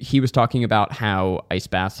 he was talking about how ice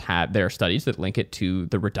baths there are studies that link it to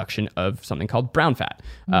the reduction of something called brown fat,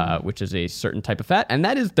 which is a certain type of fat. And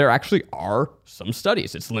there actually are some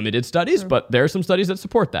studies. It's limited studies, but there are some studies that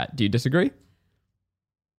support that. Do you disagree?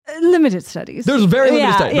 Limited studies. There's very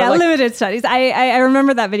limited studies. Yeah, limited studies. I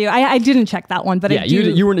remember that video. I didn't check that one, but yeah,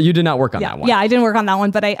 you did not work on that one. Yeah, I didn't work on that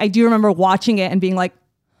one, but I do remember watching it and being like,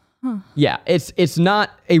 huh. Yeah, it's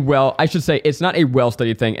not a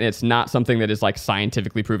well-studied thing, and it's not something that is like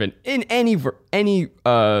scientifically proven in any stretch of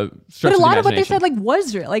the imagination. But a lot of what they said like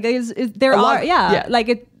was real. Like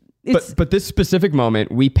But this specific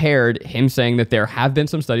moment, we paired him saying that there have been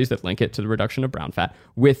some studies that link it to the reduction of brown fat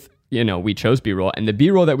with, we chose B-roll, and the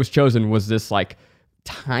B-roll that was chosen was this like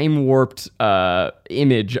time warped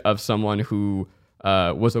image of someone who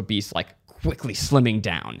was obese, like quickly slimming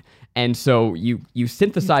down. And so you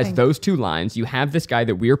synthesize those two lines. You have this guy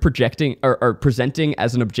that we are projecting or presenting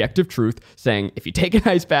as an objective truth, saying if you take an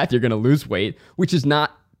ice bath, you're going to lose weight, which is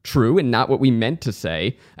not true and not what we meant to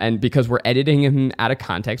say. And because we're editing him out of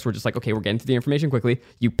context, we're just like, okay, we're getting to the information quickly.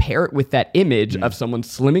 You pair it with that image of someone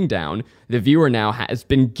slimming down. The viewer now has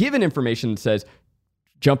been given information that says,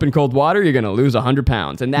 jump in cold water, you're going to lose 100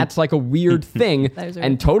 pounds. And that's like a weird thing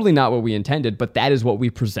and totally not what we intended, but that is what we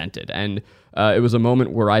presented. And it was a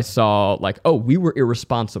moment where I saw like, oh, we were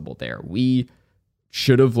irresponsible there. We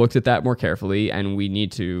should have looked at that more carefully, and we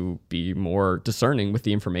need to be more discerning with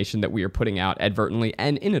the information that we are putting out advertently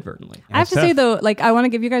and inadvertently. I have to say though, like I want to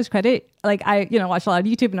give you guys credit. Like I, watch a lot of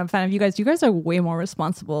YouTube and I'm a fan of you guys. You guys are way more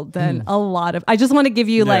responsible than a lot of, I just want to give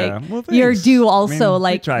you your due also.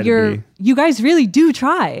 You guys really do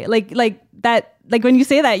try like that. Like when you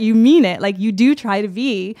say that, you mean it. Like you do try to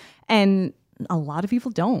be, and a lot of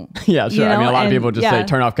people don't. Yeah, sure. I mean, a lot of people just say,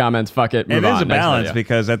 turn off comments, fuck it, move on. It is a balance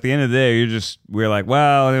because at the end of the day, we're like,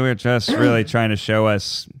 well, we're just really trying to show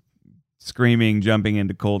us screaming, jumping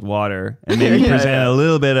into cold water, and maybe present a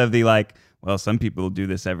little bit of the like, well, some people do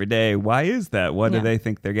this every day. Why is that? What do they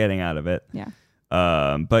think they're getting out of it? Yeah.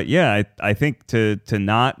 But yeah, I think to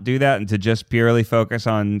not do that and to just purely focus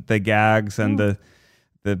on the gags and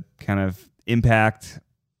the kind of impact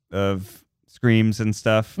of screams and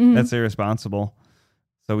stuff, that's irresponsible.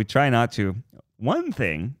 So we try not to. One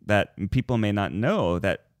thing that people may not know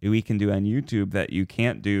that we can do on YouTube that you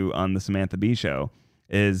can't do on the Samantha Bee Show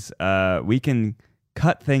is we can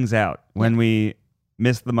cut things out. When we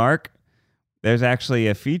miss the mark, there's actually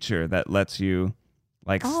a feature that lets you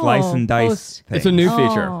like slice and dice things. It's a new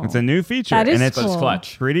feature. It's a new feature. That is and it's cool.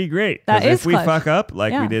 clutch. Pretty great. That is if we clutch. fuck up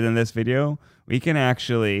like we did in this video, we can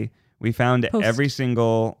actually, we found every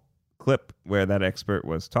single clip where that expert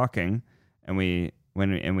was talking, and we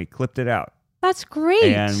clipped it out. That's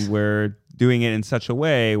great. And we're doing it in such a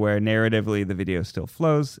way where narratively the video still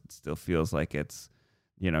flows. It still feels like it's,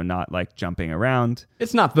 not like jumping around.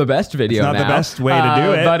 It's not the best video. It's not the best way to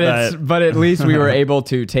do it. But at least we were able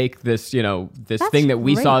to take this, this thing that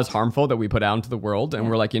we saw great. as harmful that we put out into the world. And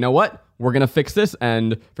we're like, you know what? We're going to fix this.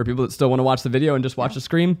 And for people that still want to watch the video and just watch the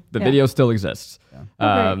screen, the video still exists.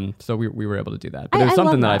 So we were able to do that. But it was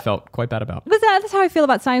something that I felt quite bad about. But that's how I feel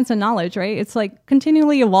about science and knowledge, right? It's like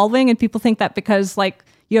continually evolving, and people think that because like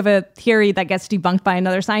you have a theory that gets debunked by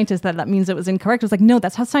another scientist that means it was incorrect. It's like, no,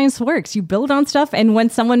 that's how science works. You build on stuff, and when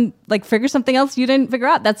someone like figures something else you didn't figure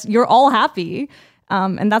out, you're all happy.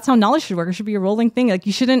 And that's how knowledge should work. It should be a rolling thing. Like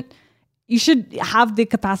you should have the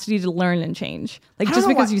capacity to learn and change. Like just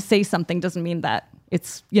because you say something doesn't mean that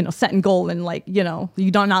it's, set in gold and like, you're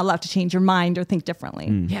not allowed to change your mind or think differently.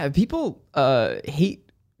 Yeah, people hate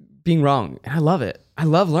being wrong. And I love it. I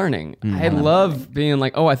love learning. I love being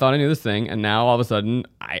like, oh, I thought I knew this thing. And now all of a sudden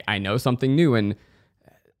I know something new. And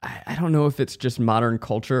I don't know if it's just modern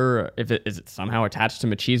culture, if it is it somehow attached to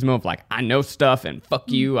machismo of like, I know stuff and fuck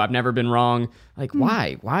you, I've never been wrong. Like,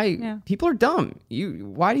 why? Yeah. People are dumb.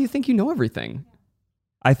 Why do you think you know everything?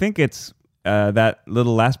 I think it's that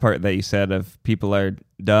little last part that you said of people are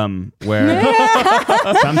dumb, where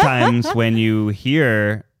sometimes when you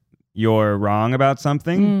hear you're wrong about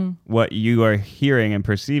something, what you are hearing and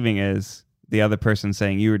perceiving is the other person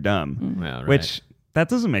saying you were dumb, Well, right. which that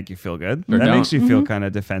doesn't make you feel good. Or that don't. makes you feel kind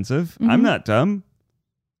of defensive. I'm not dumb.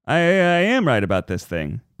 I am right about this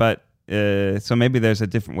thing. But so maybe there's a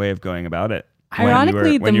different way of going about it.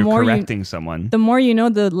 Ironically, when you're correcting someone, the more you know,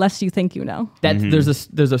 the less you think you know. There's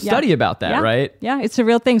a study about that, right? Yeah, it's a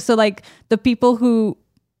real thing. So like the people who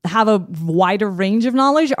have a wider range of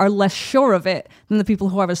knowledge are less sure of it than the people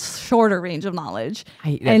who have a shorter range of knowledge.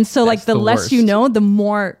 And so like the less worst. you know, the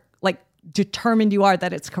more like determined you are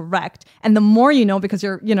that it's correct. And the more you know, because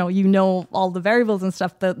you know all the variables and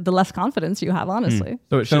stuff, the less confidence you have, honestly.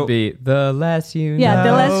 So it should be the less you know. Yeah,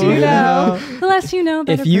 the less you know. The less you know.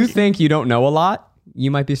 If you think you don't know a lot, you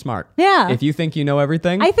might be smart. Yeah. If you think you know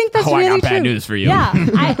everything, I think that's I really got bad true. news for you. Yeah,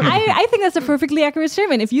 I think that's a perfectly accurate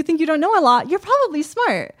statement. If you think you don't know a lot, you're probably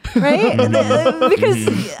smart, right?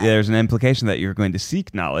 Because there's an implication that you're going to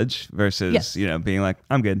seek knowledge versus being like,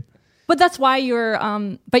 I'm good. But that's why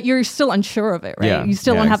but you're still unsure of it, right? Yeah, you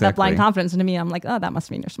still don't have that exactly. blind confidence. And to me, I'm like, oh, that must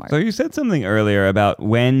mean you're smart. So you said something earlier about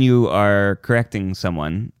when you are correcting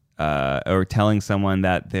someone or telling someone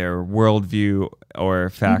that their worldview or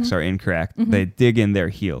facts are incorrect, they dig in their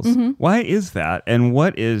heels. Why is that? And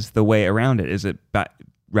what is the way around it? Is it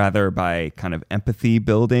rather by kind of empathy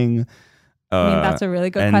building? I mean, that's a really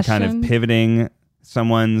good and question. kind of pivoting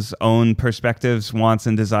someone's own perspectives, wants,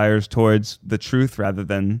 and desires towards the truth rather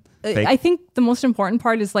than fake? I think the most important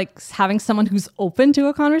part is like having someone who's open to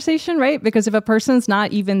a conversation, right? Because if a person's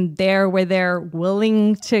not even there where they're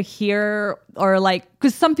willing to hear, or like,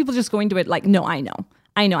 because some people just go into it like, no, I know.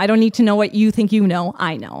 I don't need to know what you think you know.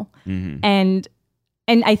 I know. And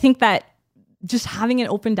I think that just having an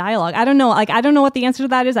open dialogue, I don't know what the answer to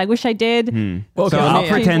that is. I wish I did. Well, So okay, I'll let me-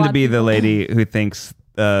 pretend to be the lady who thinks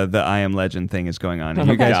the I Am Legend thing is going on. And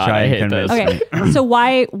you guys God, try I and hate convince this. me. Okay. So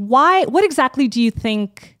what exactly do you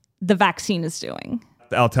think the vaccine is doing?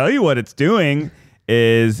 I'll tell you what it's doing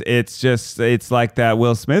is it's like that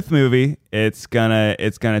Will Smith movie. It's gonna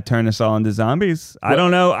turn us all into zombies. I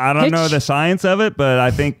don't know the science of it, but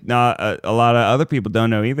I think not a lot of other people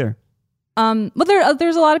don't know either. But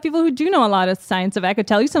there's a lot of people who do know a lot of science. If I could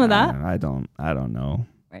tell you some of that. I don't know.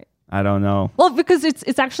 Right. I don't know. Well, because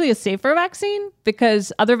it's actually a safer vaccine,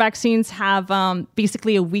 because other vaccines have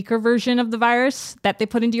basically a weaker version of the virus that they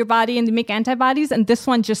put into your body and they make antibodies. And this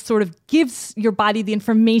one just sort of gives your body the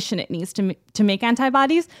information it needs to make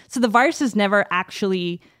antibodies. So the virus is never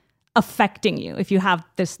actually affecting you if you have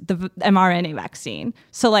the mRNA vaccine.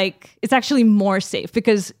 So like it's actually more safe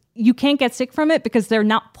because you can't get sick from it because they're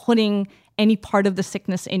not putting any part of the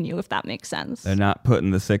sickness in you, if that makes sense. They're not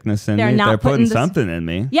putting the sickness in They're me. not They're putting putting the- something in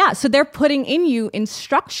me. Yeah, so they're putting in you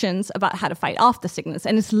instructions about how to fight off the sickness.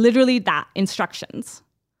 And it's literally that, instructions.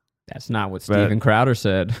 That's not what Steven Crowder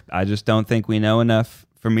said. I just don't think we know enough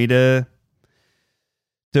for me to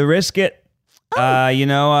risk it. I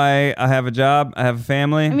have a job. I have a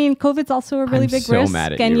family. I mean, COVID's also a really I'm big so risk.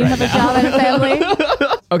 mad at and you you right have a job and a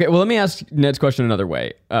family. Okay, well, let me ask Ned's question another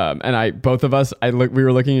way. Both of us, we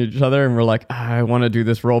were looking at each other and we're like, I want to do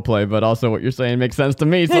this role play, but also what you're saying makes sense to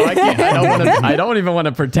me. So I don't even want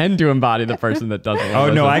to pretend to embody the person that doesn't.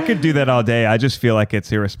 Oh, no, I could do that all day. I just feel like it's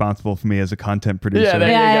irresponsible for me as a content producer Yeah, there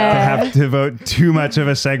you to go. have to devote too much of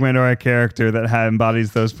a segment or a character that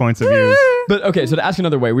embodies those points of views. But okay, so to ask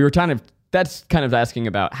another way, that's kind of asking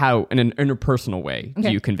about how, in an interpersonal way,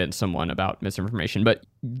 do you convince someone about misinformation? But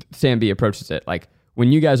Sam B approaches it like,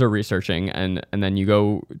 when you guys are researching and then you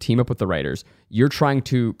go team up with the writers, you're trying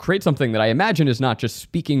to create something that I imagine is not just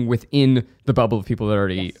speaking within the bubble of people that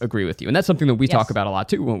already agree with you. And that's something that we talk about a lot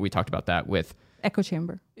too, when we talked about that with Echo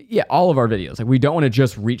Chamber. Yeah, all of our videos. Like, we don't want to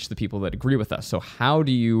just reach the people that agree with us. So how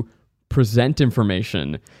do you present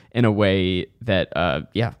information in a way that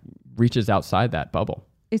reaches outside that bubble?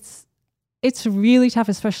 It's really tough,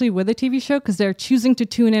 especially with a TV show, because they're choosing to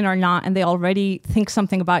tune in or not, and they already think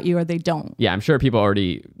something about you or they don't. Yeah, I'm sure people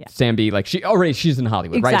already, Sam B, like she's in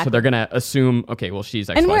Hollywood, right? So they're going to assume, okay, well, she's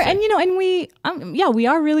X, we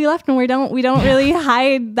are really left, and we don't really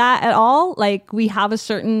hide that at all. Like, we have a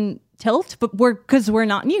certain tilt, but because we're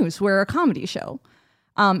not news, we're a comedy show.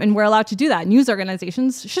 And we're allowed to do that. News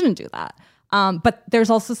organizations shouldn't do that. But there's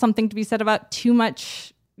also something to be said about too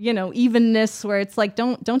much, evenness, where it's like,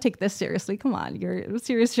 don't take this seriously. Come on, you're a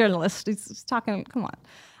serious journalist. He's talking, come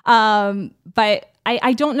on. But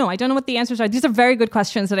I don't know. I don't know what the answers are. These are very good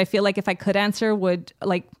questions that I feel like if I could answer would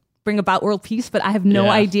like bring about world peace, but I have no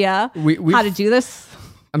idea how to do this.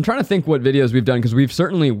 I'm trying to think what videos we've done, because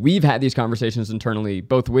we've had these conversations internally,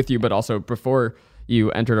 both with you, but also before you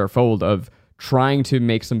entered our fold, of trying to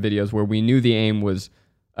make some videos where we knew the aim was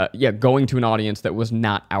going to an audience that was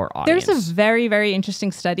not our audience. There's a very, very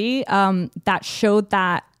interesting study that showed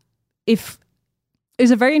that it's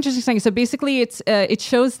a very interesting study. So basically, it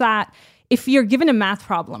shows that if you're given a math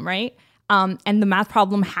problem, right, and the math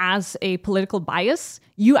problem has a political bias,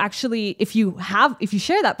 you actually, if you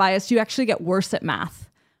share that bias, you actually get worse at math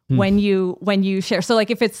when you share. So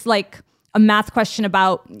like if it's like a math question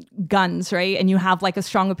about guns, right? And you have like a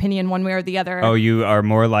strong opinion one way or the other. Oh, you are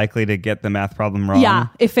more likely to get the math problem wrong? Yeah,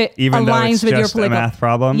 if it even aligns with your political... a math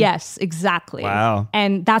problem? Yes, exactly. Wow.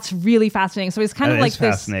 And that's really fascinating. So it's kind of like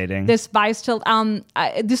this bias tilt.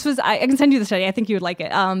 I can send you the study. I think you would like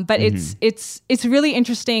it. But it's really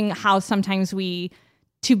interesting how sometimes to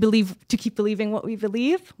keep believing what we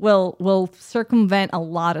believe will circumvent a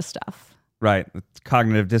lot of stuff. Right. It's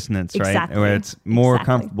cognitive dissonance, right? Where it's more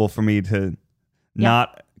comfortable for me to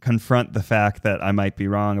not confront the fact that I might be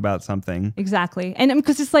wrong about something. Exactly. And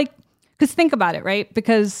because because think about it, right?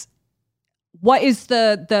 Because what is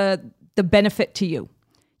the benefit to you?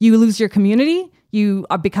 You lose your community. You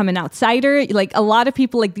become an outsider. Like a lot of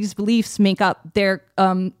people, like these beliefs make up their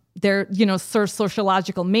sort of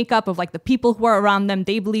sociological makeup of like the people who are around them.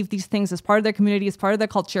 They believe these things as part of their community, as part of their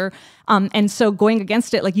culture. And so going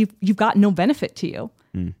against it, like you've got no benefit to you.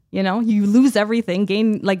 You lose everything,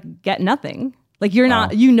 get nothing. Like you're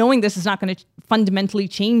not, knowing this is not going to fundamentally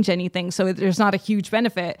change anything. So there's not a huge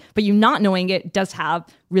benefit, but you not knowing it does have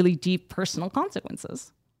really deep personal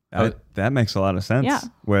consequences. That makes a lot of sense. Yeah.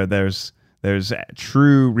 Where there's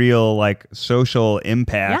true, real, like social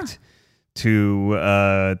impact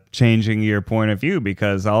to changing your point of view,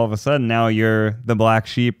 because all of a sudden now you're the black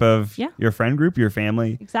sheep of your friend group, your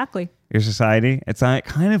family, exactly, your society. It's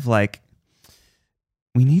kind of like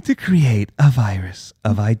we need to create a virus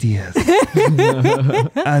of ideas,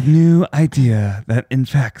 a new idea that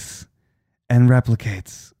infects and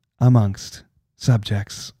replicates amongst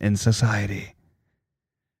subjects in society.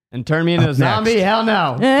 And turn me into a zombie? Hell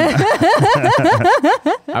no.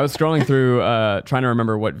 I was scrolling through, trying to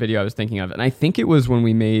remember what video I was thinking of. And I think it was when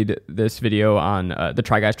we made this video on the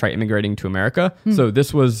Try Guys Try Immigrating to America. So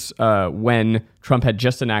this was when Trump had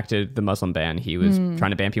just enacted the Muslim ban. He was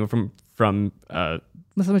trying to ban people from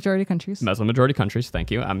Muslim majority countries. Muslim majority countries.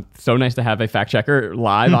 Thank you. I'm so nice to have a fact checker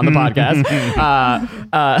live on the podcast.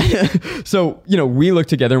 So, we looked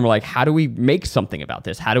together and we're like, how do we make something about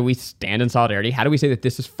this? How do we stand in solidarity? How do we say that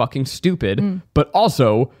this is fucking stupid, but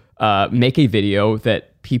also make a video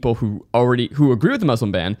that people who agree with the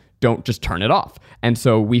Muslim ban don't just turn it off? And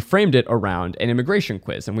so we framed it around an immigration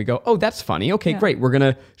quiz, and we go, oh, that's funny. Okay, great. We're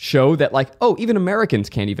going to show that even Americans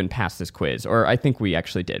can't even pass this quiz, or I think we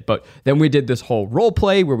actually did. But then we did this whole role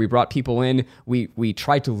play where we brought people in. We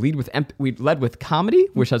tried to lead with we led with comedy,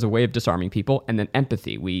 which has a way of disarming people, and then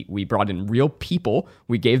empathy. We brought in real people.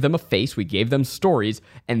 We gave them a face. We gave them stories.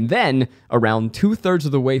 And then around 2/3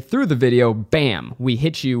 of the way through the video, bam, we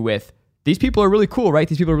hit you with, these people are really cool, right?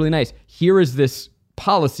 These people are really nice. Here is this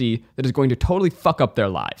policy that is going to totally fuck up their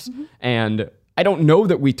lives. And I don't know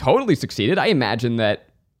that we totally succeeded. I imagine that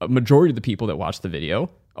a majority of the people that watched the video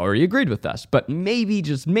already agreed with us. But maybe,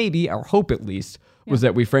 just maybe, our hope at least was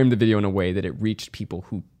that we framed the video in a way that it reached people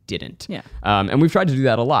who didn't. And we've tried to do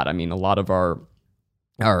that a lot. I mean, a lot of our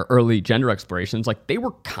early gender explorations, they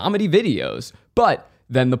were comedy videos. But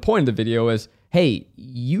then the point of the video is, hey,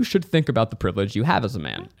 you should think about the privilege you have as a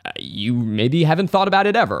man. You maybe haven't thought about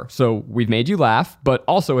it ever. So we've made you laugh, but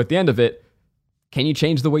also at the end of it, can you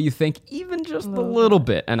change the way you think even just a little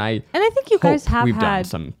bit? And I think you guys have we've had done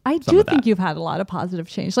some. I do think you've had a lot of positive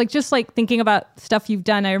change. Like just like thinking about stuff you've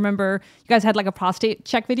done. I remember you guys had like a prostate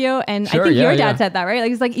check video, and Sure, I think your dad yeah. said that, right?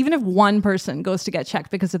 Like it's like even if one person goes to get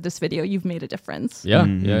checked because of this video, you've made a difference. Yeah,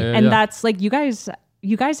 And that's like you guys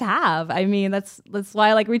have. I mean, that's why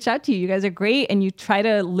I like reach out to you. You guys are great, and you try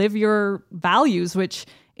to live your values, which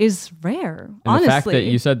is rare. And honestly, the fact that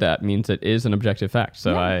you said that means it is an objective fact.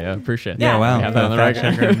 So I appreciate that. Yeah, wow. We have that on the Fact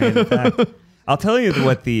record. checker made it fact. I'll tell you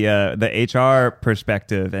what the HR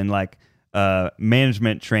perspective and like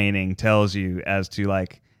management training tells you as to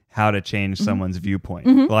like how to change someone's viewpoint.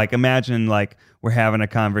 Like imagine like we're having a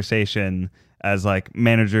conversation as like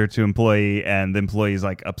manager to employee, and the employee's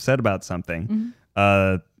like upset about something.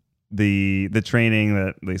 The training that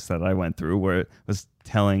at least that I went through where it was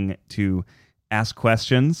telling to ask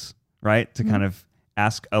questions, right? To kind of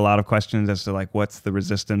ask a lot of questions as to like what's the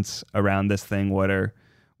resistance around this thing, what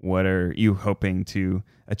are you hoping to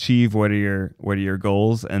achieve, what are your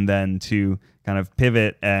goals, and then to kind of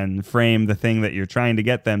pivot and frame the thing that you're trying to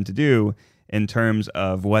get them to do in terms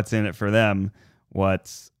of what's in it for them, why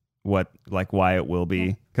it will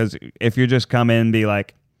be. Because if you just come in and be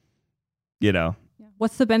like,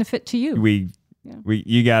 what's the benefit to you?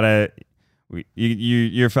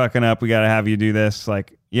 You're fucking up, we gotta have you do this.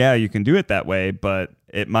 Like, yeah, you can do it that way, but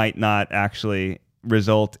it might not actually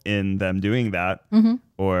result in them doing that,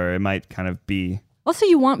 or it might kind of be. Also,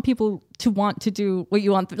 you want people to want to do what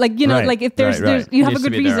you want. Like, Right, like if there's right. you have a Needs to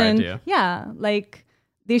good be their reason. idea. Yeah. Like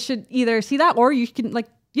they should either see that, or you can like,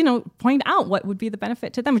 point out what would be the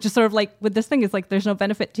benefit to them, which is sort of like with this thing is like, there's no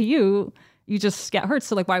benefit to you. You just get hurt.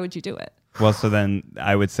 So like, why would you do it? Well, so then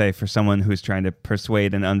I would say for someone who's trying to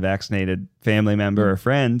persuade an unvaccinated family member or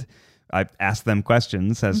friend, I ask them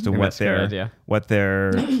questions as to what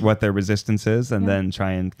their resistance is, and then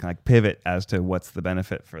try and like pivot as to what's the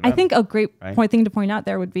benefit for them. I think a great thing to point out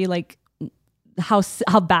there would be like how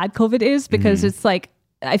bad COVID is, because it's like,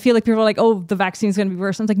 I feel like people are like, oh, the vaccine is going to be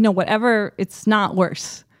worse. I'm like, no, whatever, it's not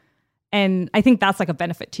worse. And I think that's like a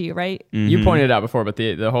benefit to you, right? You pointed it out before, but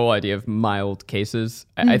the whole idea of mild cases,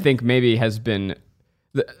 I think maybe has done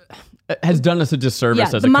us a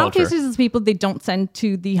disservice as the a mild culture. cases is people they don't send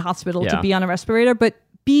to the hospital to be on a respirator, but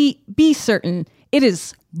be certain it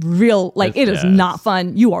is real. Like it is not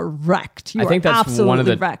fun. You are wrecked. I think that's one of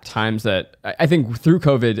the wrecked. times that I think through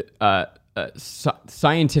COVID,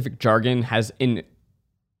 scientific jargon has in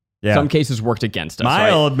some cases worked against us.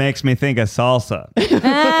 Mild makes me think of salsa.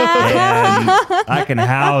 And I can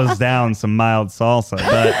house down some mild salsa.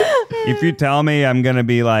 But if you tell me I'm going to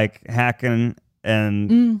be like hacking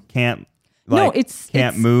and can't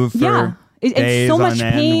move for it's days so much on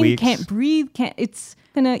end, pain, weeks. can't breathe, it's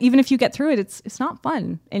gonna, even if you get through it, it's not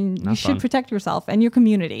fun, and you should protect yourself and your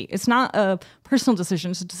community. It's not a personal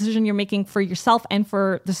decision, it's a decision you're making for yourself and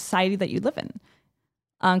for the society that you live in.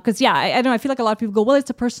 Because I don't know, I feel like a lot of people go, well,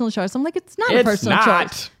 it's a personal choice. I'm like, it's not a personal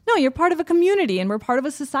choice. No, you're part of a community and we're part of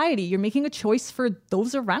a society. You're making a choice for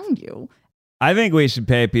those around you. I think we should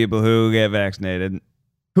pay people who get vaccinated.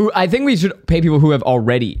 I think we should pay people who have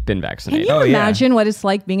already been vaccinated. Can you imagine what it's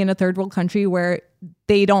like being in a third world country where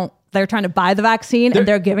they're trying to buy the vaccine and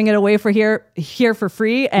they're giving it away for here for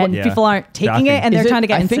free, and people aren't taking it, and they're trying to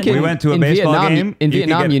get instant. we went to a baseball game. In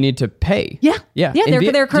Vietnam, you need to pay. Yeah. There are do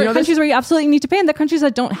you know countries where you absolutely need to pay, and there are countries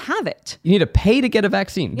that don't have it. You need to pay to get a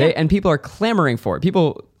vaccine. And people are clamoring for it.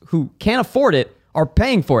 People who can't afford it are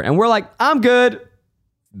paying for it. And we're like, I'm good.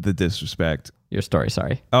 The disrespect. Your story,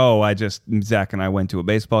 sorry. Oh, Zach and I went to a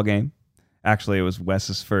baseball game. Actually, it was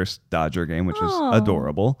Wes's first Dodger game, which was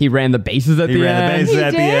adorable. He ran the bases at the end. He ran the bases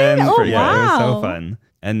at the end. Oh, It was so fun.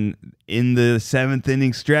 And in the 7th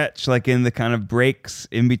inning stretch, like in the kind of breaks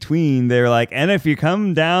in between, they're like, and if you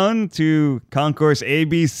come down to concourse A,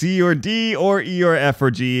 B, C, or D, or E, or F,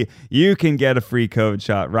 or G, you can get a free COVID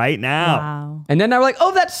shot right now. Wow. And then I'm like,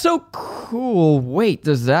 oh, that's so cool. Wait,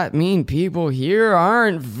 does that mean people here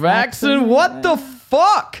aren't vaccinated? What the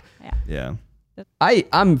fuck? Yeah.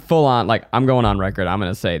 I'm full on, like, I'm going on record. I'm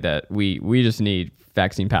going to say that we just need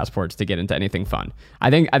vaccine passports to get into anything fun. I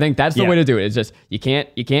think that's the way to do it. It's just you can't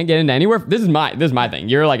get into anywhere. This is my thing.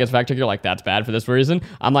 You're like, as a fact checker, you're like, that's bad for this reason.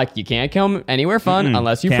 I'm like, you can't come anywhere fun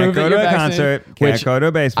unless you prove that you're vaccinated. Can't go to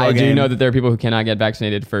a baseball game. I do know that there are people who cannot get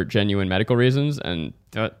vaccinated for genuine medical reasons, and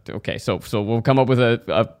okay, so we'll come up with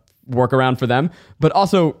a workaround for them. But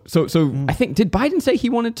also, so I think, did Biden say he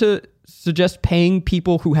wanted to suggest paying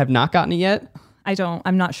people who have not gotten it yet?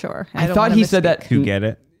 I'm not sure. I thought he said that Who get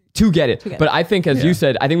it? to get it. But I think, as you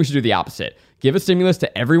said, I think we should do the opposite. Give a stimulus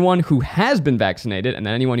to everyone who has been vaccinated, and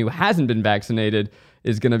then anyone who hasn't been vaccinated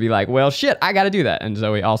is going to be like, well, shit, I got to do that. And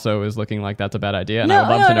Zoe also is looking like that's a bad idea, and I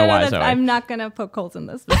would love to know why, Zoe. I'm not going to poke holes in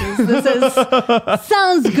this. This is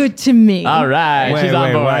sounds good to me. All right, she's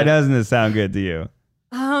on board. Why doesn't it sound good to you?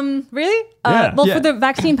 Really? Yeah. For the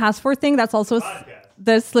vaccine passport thing, that's also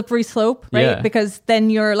the slippery slope, right? Yeah. Because then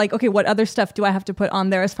you're like, okay, what other stuff do I have to put on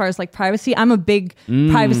there as far as like privacy? I'm a big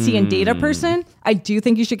privacy and data person. I do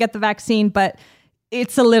think you should get the vaccine, but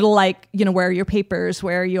it's a little like, where are your papers,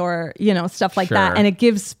 where are your, stuff like that. And it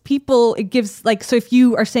gives like, so if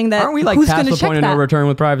you are saying that, aren't we like past the point of no return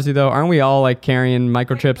with privacy though? Aren't we all like carrying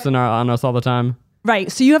microchips on us all the time?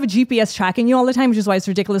 Right. So you have a GPS tracking you all the time, which is why it's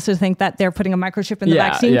ridiculous to think that they're putting a microchip in the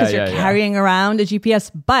vaccine because you're carrying around a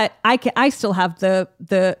GPS. But I still have the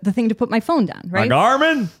thing to put my phone down, right? A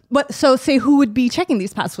Garmin? But so say who would be checking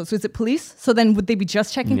these passports? Was it police? So then would they be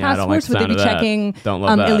just checking passports? Would they be checking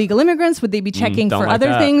illegal immigrants? Would they be checking for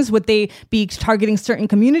other things? Would they be targeting certain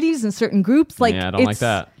communities and certain groups? Like, I don't like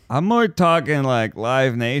that. I'm more talking like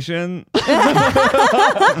Live Nation.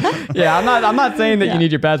 Yeah, I'm not saying that you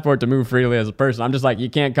need your passport to move freely as a person. I'm just like, you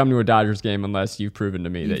can't come to a Dodgers game unless you've proven to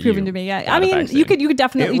me that you've proven to me. Yeah, I mean, you could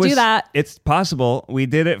definitely do that. It's possible. We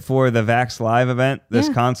did it for the Vax Live event, this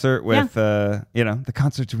concert with the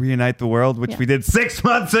concert to reunite the world, which we did 6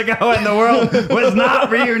 months ago, and the world was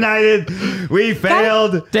not reunited. We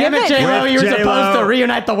failed. Damn it, J-Lo, you were supposed to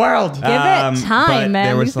reunite the world. Give it time, man.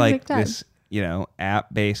 There was like this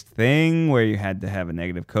app-based thing where you had to have a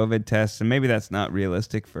negative COVID test, and maybe that's not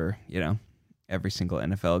realistic for, every single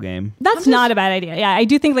NFL game. That's not a bad idea. Yeah, I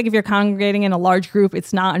do think like if you're congregating in a large group,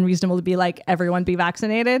 it's not unreasonable to be like, everyone be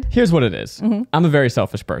vaccinated. Here's what it is. I'm a very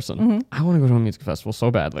selfich person. I want to go to a music festival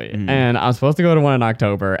so badly. And I'm supposed to go to one in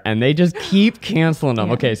October, and they just keep canceling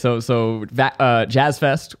them. Okay, so Jazz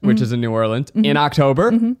Fest, which is in New Orleans, in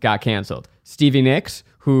October, got canceled. Stevie Nicks,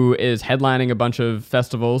 who is headlining a bunch of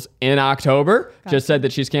festivals in October, just said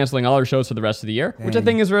that she's canceling all her shows for the rest of the year, which I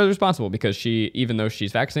think is really responsible because even though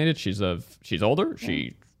she's vaccinated, she's older,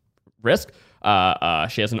 she risk,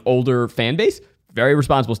 she has an older fan base. Very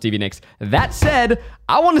responsible, Stevie Nicks. That said,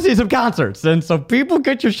 I want to see some concerts, and so people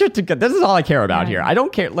get your shit together. This is all I care about here. I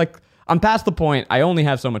don't care, I'm past the point. I only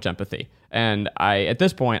have so much empathy. And at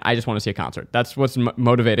this point, I just want to see a concert. That's what's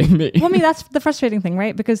motivating me. Well, I mean, that's the frustrating thing,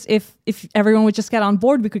 right? Because if everyone would just get on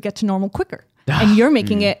board, we could get to normal quicker. And you're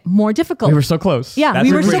making it more difficult. We were so close. Yeah, that's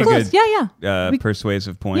we were so close. Good,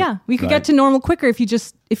 persuasive point. Yeah, we could get to normal quicker if you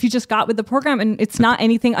just got with the program, and it's not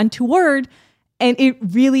anything untoward. And it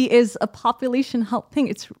really is a population health thing.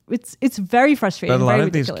 It's very frustrating. But a lot very of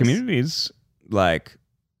ridiculous. these communities,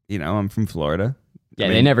 I'm from Florida. Yeah,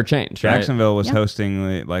 they never change. Jacksonville was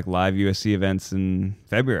hosting like live USC events in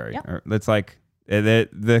February. Yep. It's like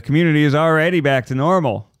the community is already back to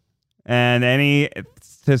normal, and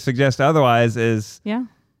to suggest otherwise is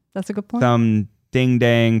that's a good point. Some ding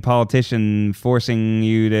dang politician forcing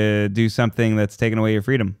you to do something that's taking away your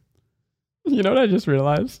freedom. You know what I just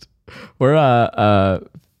realized? We're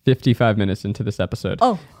 55 minutes into this episode.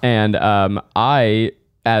 Oh, and I,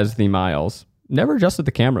 as the Miles, never adjusted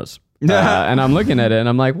the cameras. And I'm looking at it and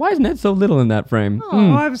I'm like, why isn't Ed so little in that frame?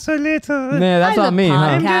 Oh, I'm so little. Nah, that's not me, huh?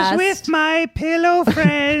 I'm just with my pillow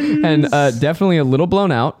friends. And definitely a little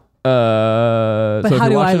blown out. But so how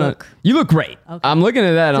do I look? You look great. Okay. I'm looking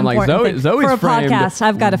at that and I'm like, Zoe's for a framed. podcast,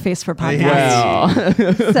 I've got a face for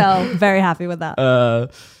podcasts. So very happy with that.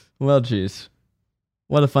 Well, geez.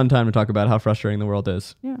 What a fun time to talk about how frustrating the world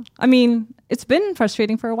is. Yeah. I mean, it's been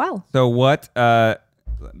frustrating for a while. So what...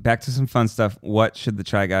 back to some fun stuff. What should the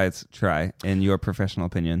Try Guys try, in your professional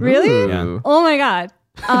opinion? Really? Yeah. Oh my God.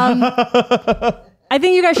 I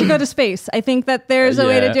think you guys should go to space. I think that there's a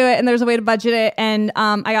way to do it, and there's a way to budget it. And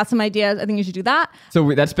I got some ideas. I think you should do that.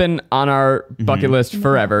 So that's been on our bucket list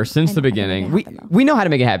forever since the beginning. We know how to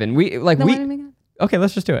make it happen. Okay,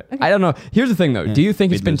 let's just do it. Okay. I don't know. Here's the thing, though. Do you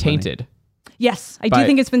think it's been tainted? Yes, I do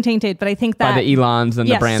think it's been tainted, but I think that by the Elons and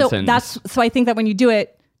the Bransons. So I think that when you do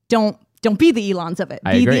it, don't be the Elons of it.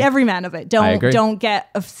 Be the everyman of it. Don't get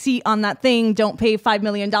a seat on that thing. Don't pay $5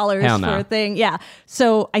 million for a thing. Yeah.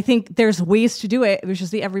 So I think there's ways to do it. It was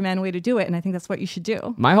just the everyman way to do it, and I think that's what you should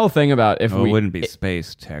do. My whole thing about it wouldn't be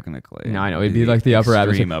space technically. No, I know it'd be like the upper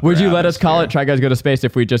atmosphere. Would you let us call it Try Guys Go to Space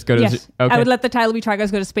if we just go to? Yes, okay. I would let the title be Try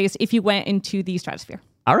Guys Go to Space if you went into the stratosphere.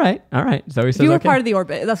 All right. Zoe says if you were part of the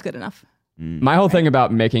orbit, that's good enough. My whole thing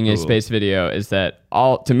about making a space video is that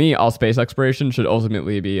all space exploration should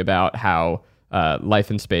ultimately be about how life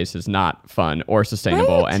in space is not fun or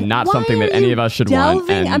sustainable Right? and not Why something that are any you of us should delving?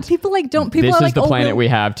 want. And people like don't. People this are is like, the oh, planet we'll- we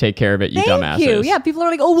have. Take care of it, you Thank dumbasses. you. Yeah, people are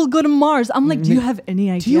like, oh, we'll go to Mars. I'm like, do you have any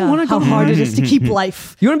idea you wanna go how to hard Mars? it is to keep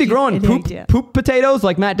life? You want to be growing Any poop idea? poop potatoes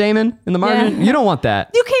like Matt Damon in The Martian? Yeah. You don't want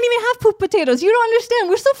that. You can't even have poop potatoes. You don't understand.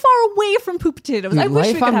 We're so far away from poop potatoes. I wish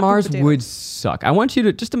we Life could on have Mars poop potatoes. would suck. I want you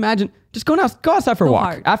to just imagine, just go outside for a Go walk.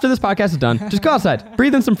 hard. After this podcast is done, just go outside,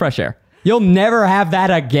 breathe in some fresh air. You'll never have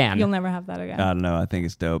that again. You'll never have that again. I don't know. I think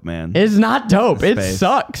it's dope, man. It's not dope. It Space.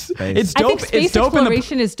 sucks. Space. It's I dope. think space It's dope in the.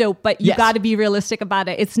 exploration is dope, but you Yes. got to be realistic about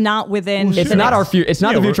it. It's not within. It's the not next- our future. It's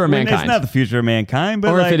not the future of mankind. It's not the future of mankind,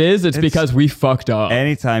 but or if it is, it's because we fucked up.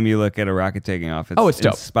 anytime you look at a rocket taking off, Oh, it's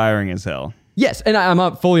dope. inspiring as hell. Yes, and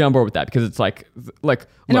I'm fully on board with that because it's like And look,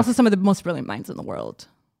 also some of the most brilliant minds in the world.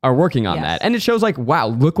 are working on Yes. that, and it shows like, wow,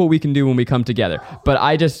 look what we can do when we come together. But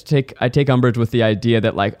I take umbrage with the idea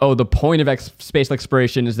that like, oh, the point of space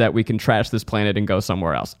exploration is that we can trash this planet and go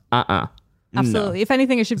somewhere else. Absolutely. If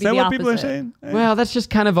anything, it should Is be that the what opposite. people are saying? Well, that's just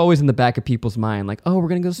kind of always in the back of people's mind, like, oh, we're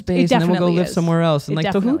gonna go to space and then we'll go definitely live is. somewhere else, and It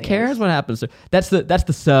like, so who definitely cares is. what happens? That's the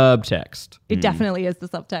subtext. It definitely is the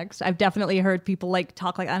subtext. I've definitely heard people like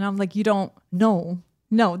talk like, and I'm like, you don't know.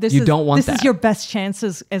 No, this You is don't want this that. is your best chance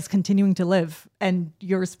as continuing to live and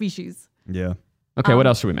your species. Yeah. Okay, what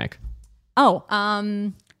else should we make? Oh,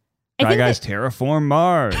 I Try think guys terraform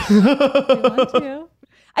Mars.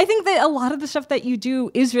 I think that a lot of the stuff that you do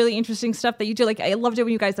is really interesting stuff that you do. Like I loved it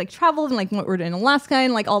when you guys like traveled and like what we're doing in Alaska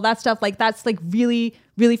and like all that stuff. Like that's like really,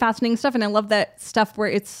 really fascinating stuff. And I love that stuff where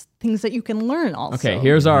it's things that you can learn also. Okay,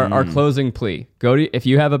 here's our closing plea. Go to if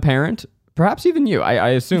you have a parent, perhaps even you. I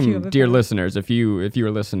If you have assume, a dear parent. listeners, if you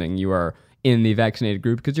are listening, you are in the vaccinated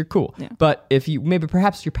group because you're cool. Yeah. But if you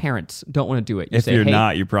perhaps your parents don't want to do it, you If say, you're hey,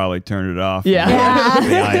 not, you probably turned it off. Yeah.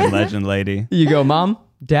 The I Am Legend lady. you go, Mom,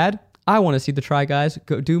 Dad, I want to see the Try Guys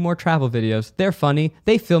go do more travel videos. They're funny.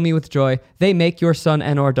 They fill me with joy. They make your son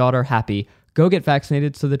and or daughter happy. Go get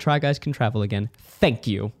vaccinated so the Try Guys can travel again. Thank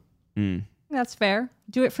you. That's fair.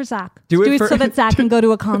 Do it for Zach. Do Do it it for- so that Zach can go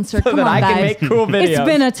to a concert. So Come that on, I guys. can make cool videos. It's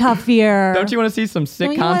been a tough year. Don't you want to see some sick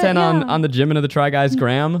Don't you want- content yeah. on the Jim and the Try Guys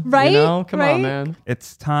gram? Right? You know? Come Right? on, man.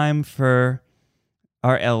 It's time for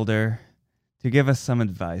our elder to give us some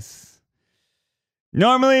advice.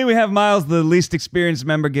 Normally, we have Miles, the least experienced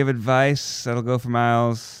member, give advice. That'll go for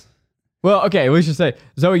Miles. Well, okay, we should say,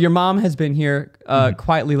 Zoe, your mom has been here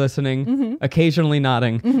quietly listening, occasionally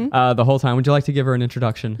nodding the whole time. Would you like to give her an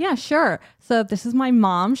introduction? Yeah, sure. So this is my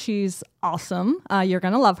mom. She's awesome. You're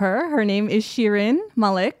going to love her. Her name is Shirin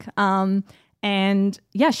Malik. And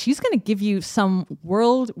yeah, she's going to give you some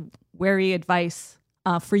world-weary advice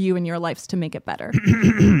for you in your lives to make it better.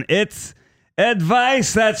 It's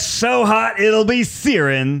advice that's so hot it'll be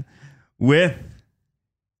searing with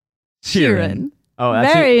Sheeran. Oh,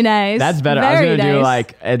 that's Very nice. That's better. I was Very going to do nice.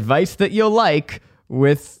 like advice that you'll like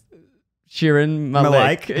with Shirin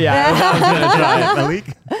Malik. Malik? Yeah. I was gonna try it. Malik?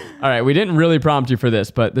 All right, we didn't really prompt you for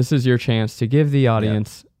this, but this is your chance to give the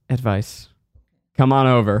audience advice. Come on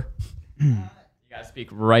over. You got to speak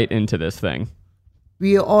right into this thing.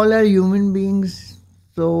 We all are human beings,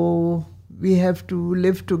 so we have to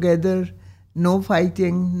live together. No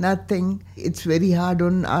fighting, nothing. It's very hard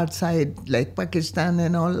on our side, like Pakistan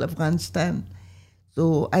and all, Afghanistan.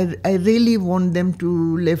 So I really want them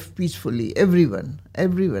to live peacefully, everyone.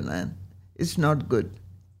 And it's not good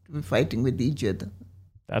to be fighting with each other.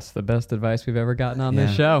 That's the best advice we've ever gotten on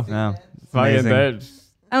this show. No, it's Fucking amazing. that-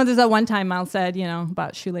 Oh, there's that one time Miles said,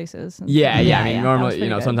 about shoelaces. and Yeah. stuff. I mean, that normally, was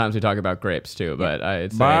pretty good. sometimes we talk about grapes too, but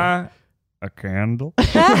I'd say Buy a candle.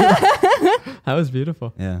 that was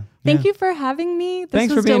beautiful. Yeah. Thank you for having me. This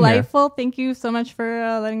Thanks for was being here. delightful. Thank you so much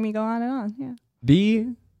for letting me go on and on. Yeah. Be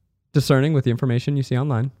discerning with the information you see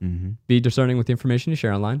online. Mm-hmm. Be discerning with the information you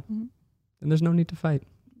share online. And there's no need to fight.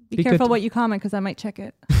 Be Be careful good. what you comment because I might check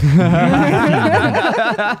it.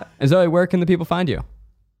 And Zoe, where can the people find you?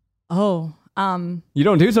 Oh, You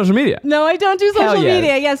don't do social media. no, I don't do Hell social yeah.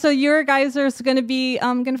 media. Yeah, so your guys are going to be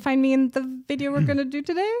going to find me in the video we're going to do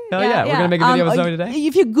today. Hell yeah. We're gonna make a video with Zoe today?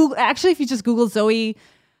 If you just Google Zoe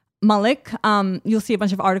Malik, you'll see a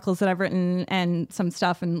bunch of articles that I've written and some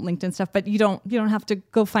stuff and LinkedIn stuff, but you don't have to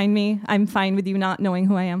go find me. I'm fine with you not knowing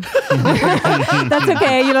who I am. That's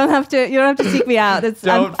okay. You don't have to seek me out. Don't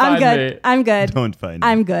I'm find good. me. I'm good. Don't find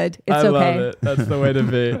I'm good. It's I okay. love it. That's the way to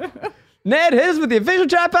be. Ned, hit us with the official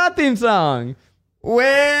Tripod theme song.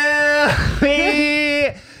 Well,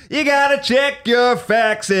 you gotta check your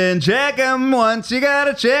facts and check them once. You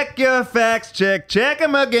gotta check your facts, check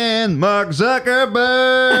them again. Mark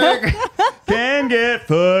Zuckerberg can get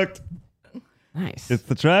fucked. Nice. It's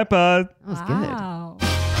the tripod. That was good. Wow.